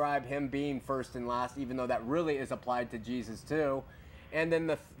do ascribe him being first and last, even though that really is applied to Jesus too. And then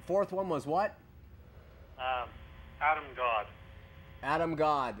the fourth one was what? Adam God. Adam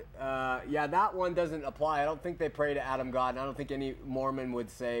God. Yeah, that one doesn't apply. I don't think they pray to Adam God, and I don't think any Mormon would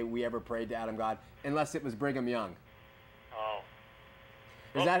say we ever prayed to Adam God, unless it was Brigham Young. Oh.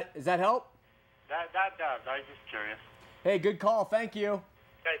 Does that help? That does. I was just curious. Hey, good call. Thank you.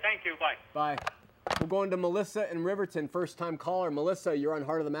 Okay, thank you. Bye. Bye. We're going to Melissa in Riverton, first-time caller. Melissa, you're on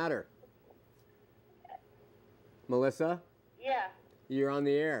Heart of the Matter. Melissa? Yeah. You're on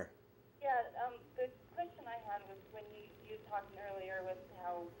the air. Yeah, the question I had was when you were talking earlier with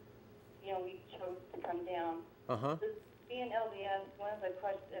how, we chose to come down. Uh-huh. Being LDS, one of the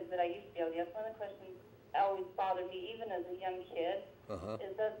questions that I used to be LDS, one of the questions that always bothered me, even as a young kid,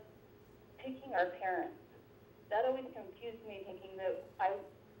 is that picking our parents. That always confused me, thinking that I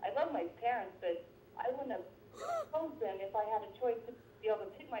love my parents, but I wouldn't have chose them if I had a choice to be able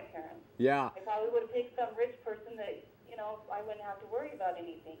to pick my parents. Yeah. I probably would have picked some rich person that, I wouldn't have to worry about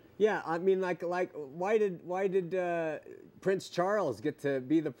anything. Yeah, I mean, like, why did Prince Charles get to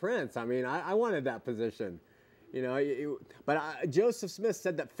be the prince? I mean, I wanted that position, But Joseph Smith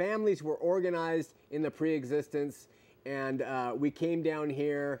said that families were organized in the pre-existence, and we came down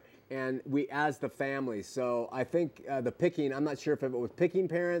here, and we as the family. So I think the picking, I'm not sure if it was picking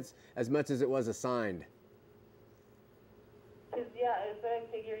parents as much as it was assigned. Because, I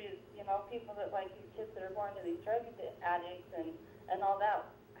figure, people that like these kids that are born to these drug addicts and all that,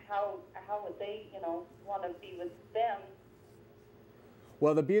 how would they, want to be with them?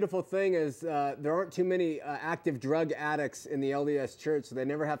 Well, the beautiful thing is there aren't too many active drug addicts in the LDS Church, so they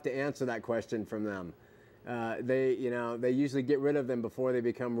never have to answer that question from them. They usually get rid of them before they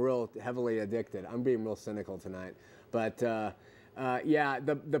become real heavily addicted. I'm being real cynical tonight, but the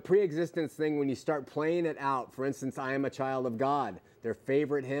pre-existence thing, when you start playing it out, for instance, I am a child of God, their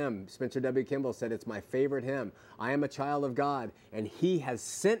favorite hymn, Spencer W. Kimball said, it's my favorite hymn. I am a child of God, and he has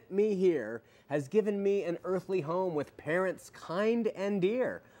sent me here, has given me an earthly home with parents kind and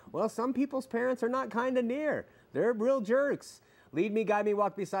dear. Well, some people's parents are not kind and dear. They're real jerks. Lead me, guide me,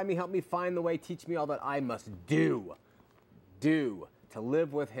 walk beside me, help me find the way, teach me all that I must do to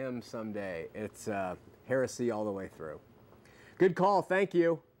live with him someday. It's heresy all the way through. Good call. Thank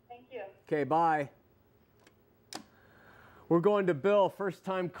you. Thank you. Okay, bye. We're going to Bill,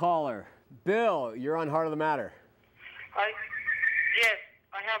 first-time caller. Bill, you're on Heart of the Matter. Yes,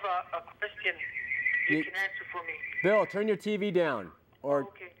 I have a question you can answer for me. Bill, turn your TV down, or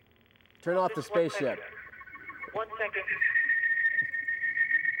turn off the spaceship. 1 second.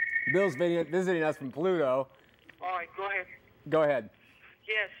 Bill's visiting us from Pluto. All right, go ahead. Go ahead.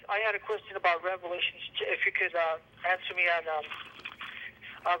 Yes, I had a question about Revelation. If you could answer me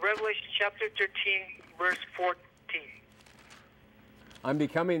on Revelation chapter 13, verse 14. I'm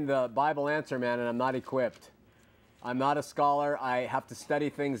becoming the Bible answer man, and I'm not equipped. I'm not a scholar. I have to study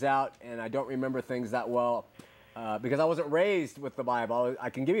things out, and I don't remember things that well because I wasn't raised with the Bible.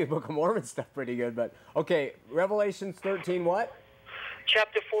 I can give you the Book of Mormon stuff pretty good, but okay, Revelation 13 what?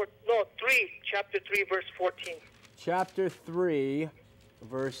 Chapter 3, verse 14. Chapter 3,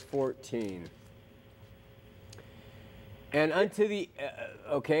 verse 14. And unto the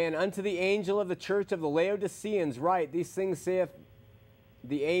angel of the church of the Laodiceans write, these things saith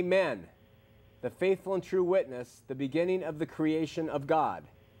the Amen, the faithful and true witness, the beginning of the creation of God.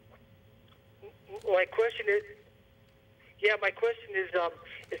 My question is,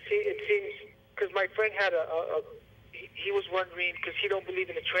 it seems, because my friend had he was wondering, because he don't believe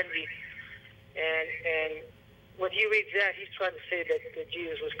in the Trinity, and when he reads that, he's trying to say that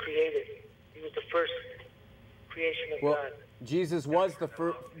Jesus was created. He was the first creation of God. Jesus was the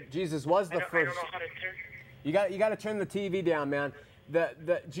first. Jesus was the first. I don't know how to turn. You got to turn the TV down, man.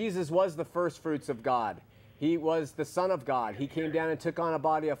 Jesus was the first fruits of God. He was the Son of God. He came down and took on a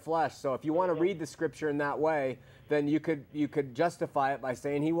body of flesh. So if you want to read the scripture in that way, then you could justify it by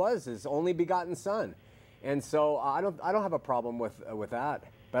saying he was his only begotten Son. And so I don't have a problem with that.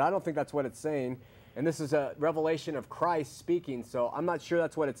 But I don't think that's what it's saying. And this is a revelation of Christ speaking. So I'm not sure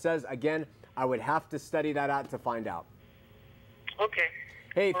that's what it says. Again, I would have to study that out to find out. Okay.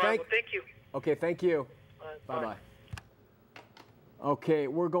 Hey, All right, well, thank you. Okay, thank you. Bye. Bye-bye. Okay,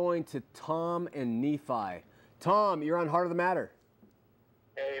 we're going to Tom and Nephi. Tom, you're on Heart of the Matter.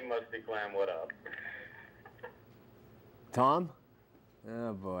 Hey, Musty Clam, what up? Tom?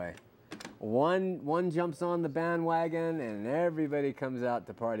 Oh, boy. One jumps on the bandwagon, and everybody comes out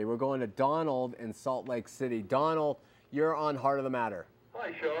to party. We're going to Donald in Salt Lake City. Donald, you're on Heart of the Matter.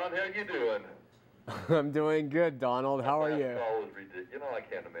 Hi, Sean. How you doing? I'm doing good, Donald. How are you? That's always ridiculous. You know, I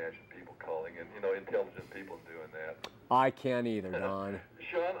can't imagine people calling and, intelligent people doing that. I can't either, Don.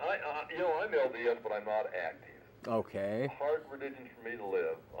 Sean, I'm LDS, but I'm not active. Okay. Hard religion for me to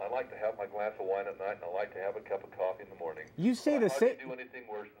live. I like to have my glass of wine at night, and I like to have a cup of coffee in the morning. You say the same. do anything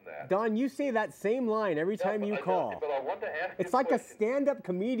worse than that. Don, you say that same line every time you call. But I want to ask you It's like a stand-up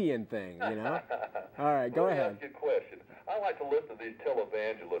comedian thing, All right, go ahead. Let me ask you a question. I like to listen to these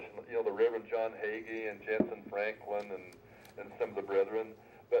televangelists, the Reverend John Hagee and Jensen Franklin and some of the brethren.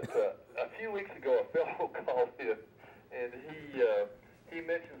 But a few weeks ago, a fellow called in, and he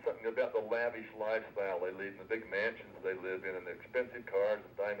mentioned something about the lavish lifestyle they lead, and the big mansions they live in, and the expensive cars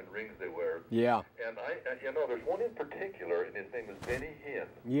and diamond rings they wear. Yeah. And there's one in particular, and his name is Benny Hinn.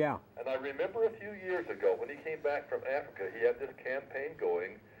 Yeah. And I remember a few years ago when he came back from Africa, he had this campaign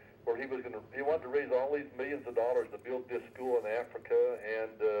going where he wanted to raise all these millions of dollars to build this school in Africa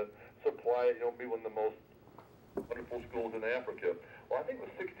and supply, be one of the most wonderful schools in Africa. Well, I think it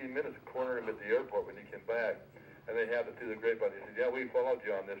was 60 Minutes cornered him at the airport when he came back, and they had it through the grapevine. He said, yeah, we followed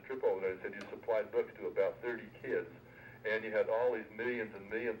you on this trip over there. He said you supplied books to about 30 kids, and you had all these millions and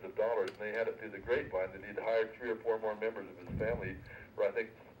millions of dollars, and they had it through the grapevine that he'd hired 3 or 4 more members of his family, where I think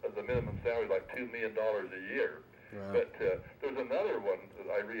the minimum salary is like $2 million a year. Wow. But there's another one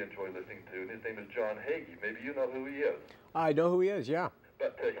that I really enjoy listening to, and his name is John Hagee. Maybe you know who he is. I know who he is, yeah.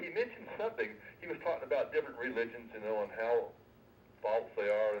 But he mentioned something. He was talking about different religions, and how false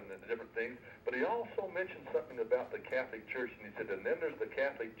they are and the different things. But he also mentioned something about the Catholic Church, and he said, and then there's the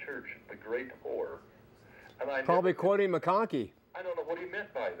Catholic Church, the great whore. And probably quoting McConkie. I don't know what he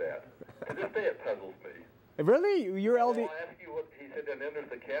meant by that. To this day, it puzzles me. Really? You're LD? I'll ask you what he said, and then there's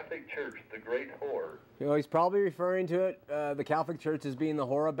the Catholic Church, the great whore. He's probably referring to it, the Catholic Church, as being the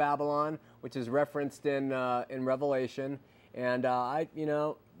whore of Babylon, which is referenced in Revelation. And I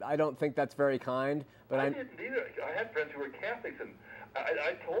don't think that's very kind. But I didn't either. I had friends who were Catholics, and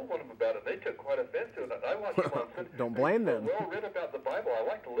I told one of them about it. They took quite offense to it. I watched him on Sunday. Don't blame them. Well read about the Bible. I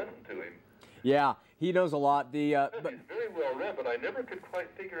like to listen to him. Yeah, he knows a lot. He's very well read, but I never could quite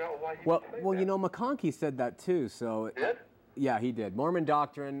figure out why he would say that. McConkie said that too. So did? Yeah, he did. Mormon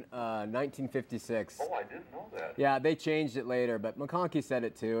Doctrine, 1956. Oh, I didn't know that. Yeah, they changed it later, but McConkie said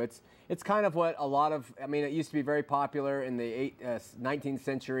it too. It's kind of what a lot of, it used to be very popular in the 19th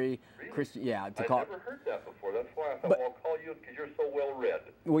century. Really? Christian, yeah. I've never heard that before. That's why I thought, I'll call you because you're so well read.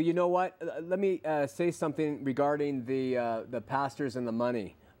 Well, you know what? Let me say something regarding the pastors and the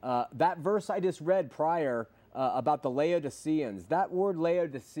money. That verse I just read prior about the Laodiceans, that word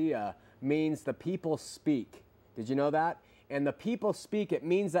Laodicea means the people speak. Did you know that? And the people speak, it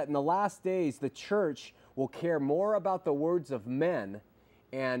means that in the last days, the church will care more about the words of men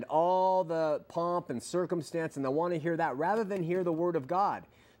and all the pomp and circumstance, and they'll want to hear that rather than hear the word of God.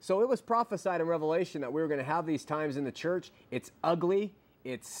 So it was prophesied in Revelation that we were going to have these times in the church. It's ugly,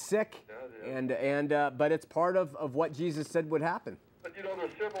 it's sick, but it's part of what Jesus said would happen. But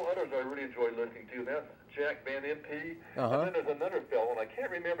there's several others I really enjoy listening to. That's Jack Van Impe. And then there's another fellow, and I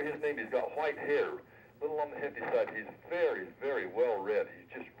can't remember his name. He's got white hair. A little on the hefty side. He's very, very well read.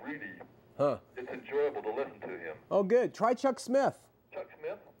 He's just really, it's enjoyable to listen to him. Oh, good. Try Chuck Smith. Chuck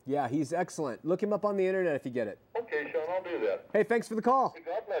Smith? Yeah, he's excellent. Look him up on the internet if you get it. Okay, Sean, I'll do that. Hey, thanks for the call. Hey,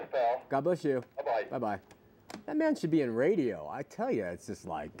 God bless, pal. God bless you. Bye-bye. Bye-bye. That man should be in radio. I tell you, it's just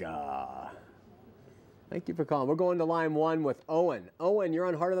like, Thank you for calling. We're going to line 1 with Owen. Owen, you're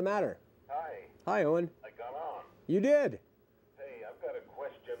on Heart of the Matter. Hi. Hi, Owen. I got on. You did. Hey, I've got a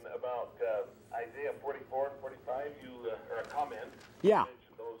question about Isaiah 44 and 45. Or a comment. Yeah. You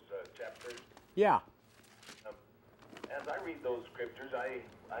mentioned those chapters. Yeah. As I read those scriptures, I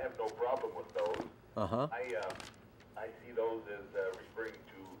have no problem with those. I see those as referring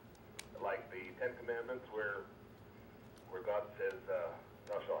to like the Ten Commandments, where God says,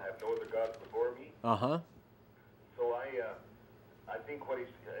 "Thou shalt have no other gods before me." So I think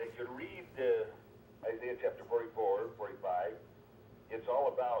if you read Isaiah chapter 44, 45, it's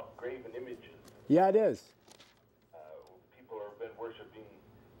all about graven images. Yeah, it is. People have been worshiping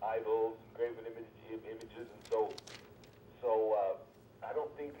idols, graven images, and so I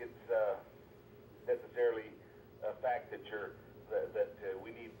don't think it's necessarily a fact that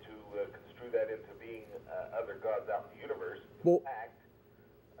we need to construe that into being other gods out in the universe. Well, in fact,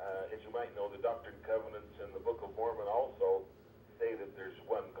 as you might know, the Doctrine and Covenants and the Book of Mormon also say that there's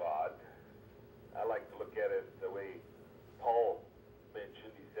one God. I like to look at it the way Paul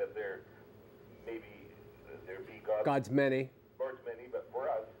mentioned. He said there be gods. God's many. Lord's many, but for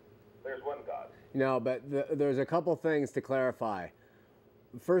us, there's one God. No, but there's a couple things to clarify.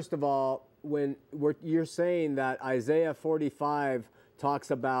 First of all, when you're saying that Isaiah 45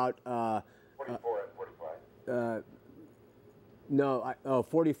 talks about 44 and 45.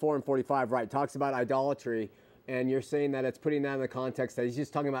 44 and 45, right, talks about idolatry, and you're saying that it's putting that in the context that he's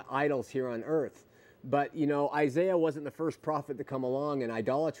just talking about idols here on earth. But, you know, Isaiah wasn't the first prophet to come along, and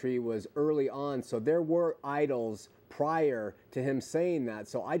idolatry was early on, so there were idols prior to him saying that.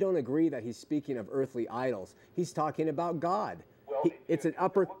 So I don't agree that he's speaking of earthly idols. He's talking about God. Well, it's an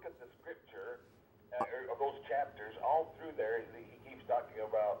upper... Look at the scripture, or those chapters, all through there, he keeps talking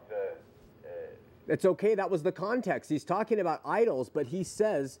about... It's okay, that was the context. He's talking about idols, but he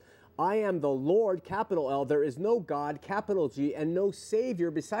says, I am the Lord, capital L, there is no God, capital G, and no Savior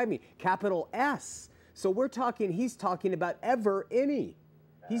beside me, capital S. So he's talking about ever any.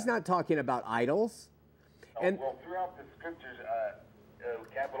 He's not talking about idols. Well, throughout the scriptures,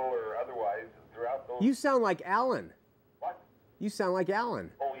 capital or otherwise, throughout those... You sound like Alan. What? You sound like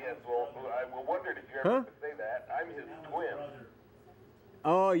Alan. Oh, yes, well, I wondered if you ever could say that. I'm his twin.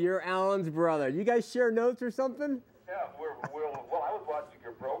 Oh, you're Alan's brother. You guys share notes or something? Yeah, well, I was watching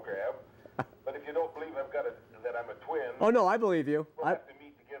your program, but if you don't believe that I'm a twin... Oh, no, I believe you. We'll have to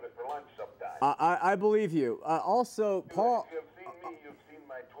meet together for lunch sometime. I believe you. Also, Paul... If you have seen me, you've seen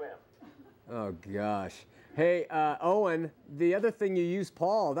my twin. Oh, gosh. Hey, Owen, the other thing you use,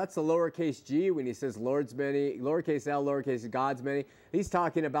 Paul, that's the lowercase g when he says Lord's many, lowercase l, lowercase God's many. He's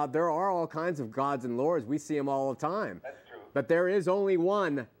talking about there are all kinds of gods and lords. We see them all the time. That's true. But there is only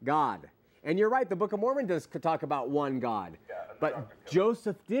one God. And you're right, the Book of Mormon does talk about one God. Yeah, but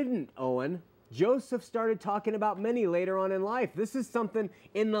Joseph didn't, Owen. Joseph started talking about many later on in life. This is something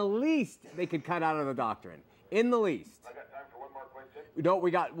in the least they could cut out of the doctrine. In the least. I got time for one more question? No, we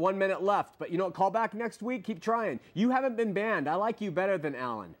got 1 minute left. But you know what? Call back next week. Keep trying. You haven't been banned. I like you better than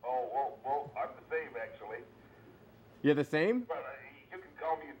Alan. Oh, well, I'm the same, actually. You're the same? But you can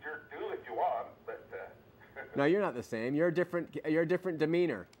call me a jerk, too, if you want, but... No, you're not the same. You're a different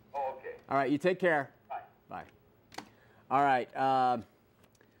demeanor. Oh, okay. All right, you take care. Bye. Bye. All right.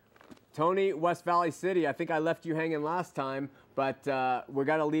 Tony, West Valley City, I think I left you hanging last time, but we're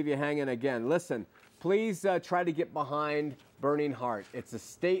going to leave you hanging again. Listen, please try to get behind Burning Heart. It's a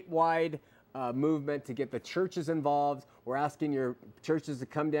statewide movement to get the churches involved. We're asking your churches to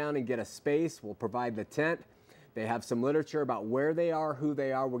come down and get a space. We'll provide the tent. They have some literature about where they are, who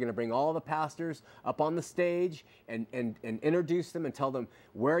they are. We're going to bring all the pastors up on the stage and introduce them and tell them,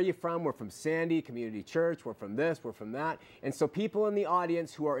 where are you from? We're from Sandy Community Church. We're from this, we're from that. And so people in the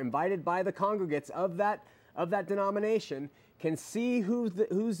audience who are invited by the congregates of that denomination can see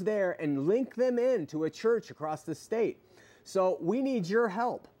who's there and link them in to a church across the state. So we need your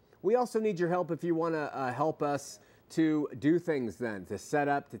help. We also need your help if you want to help us to do things then, to set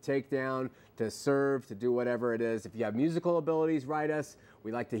up, to take down, to serve, to do whatever it is. If you have musical abilities, write us.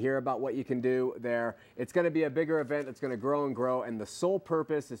 We'd like to hear about what you can do there. It's going to be a bigger event that's going to grow and grow, and the sole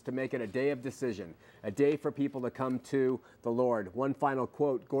purpose is to make it a day of decision, a day for people to come to the Lord. One final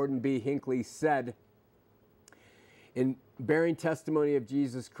quote, Gordon B. Hinckley said, in bearing testimony of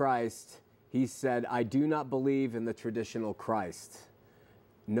Jesus Christ, he said, I do not believe in the traditional Christ.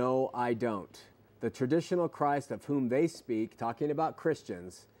 No, I don't. The traditional Christ of whom they speak, talking about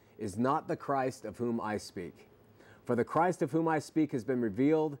Christians, is not the Christ of whom I speak. For the Christ of whom I speak has been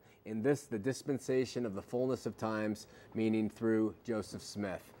revealed in this, the dispensation of the fullness of times, meaning through Joseph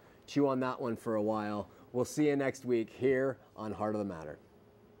Smith. Chew on that one for a while. We'll see you next week here on Heart of the Matter.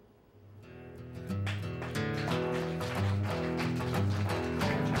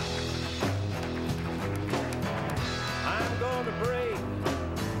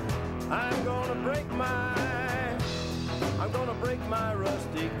 I'm gonna break my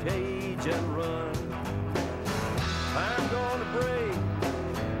rusty cage and run. I'm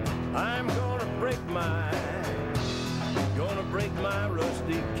gonna break my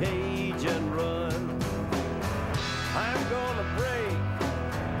rusty cage and run. I'm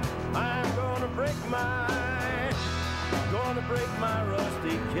gonna break my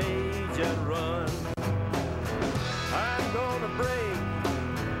rusty cage and run.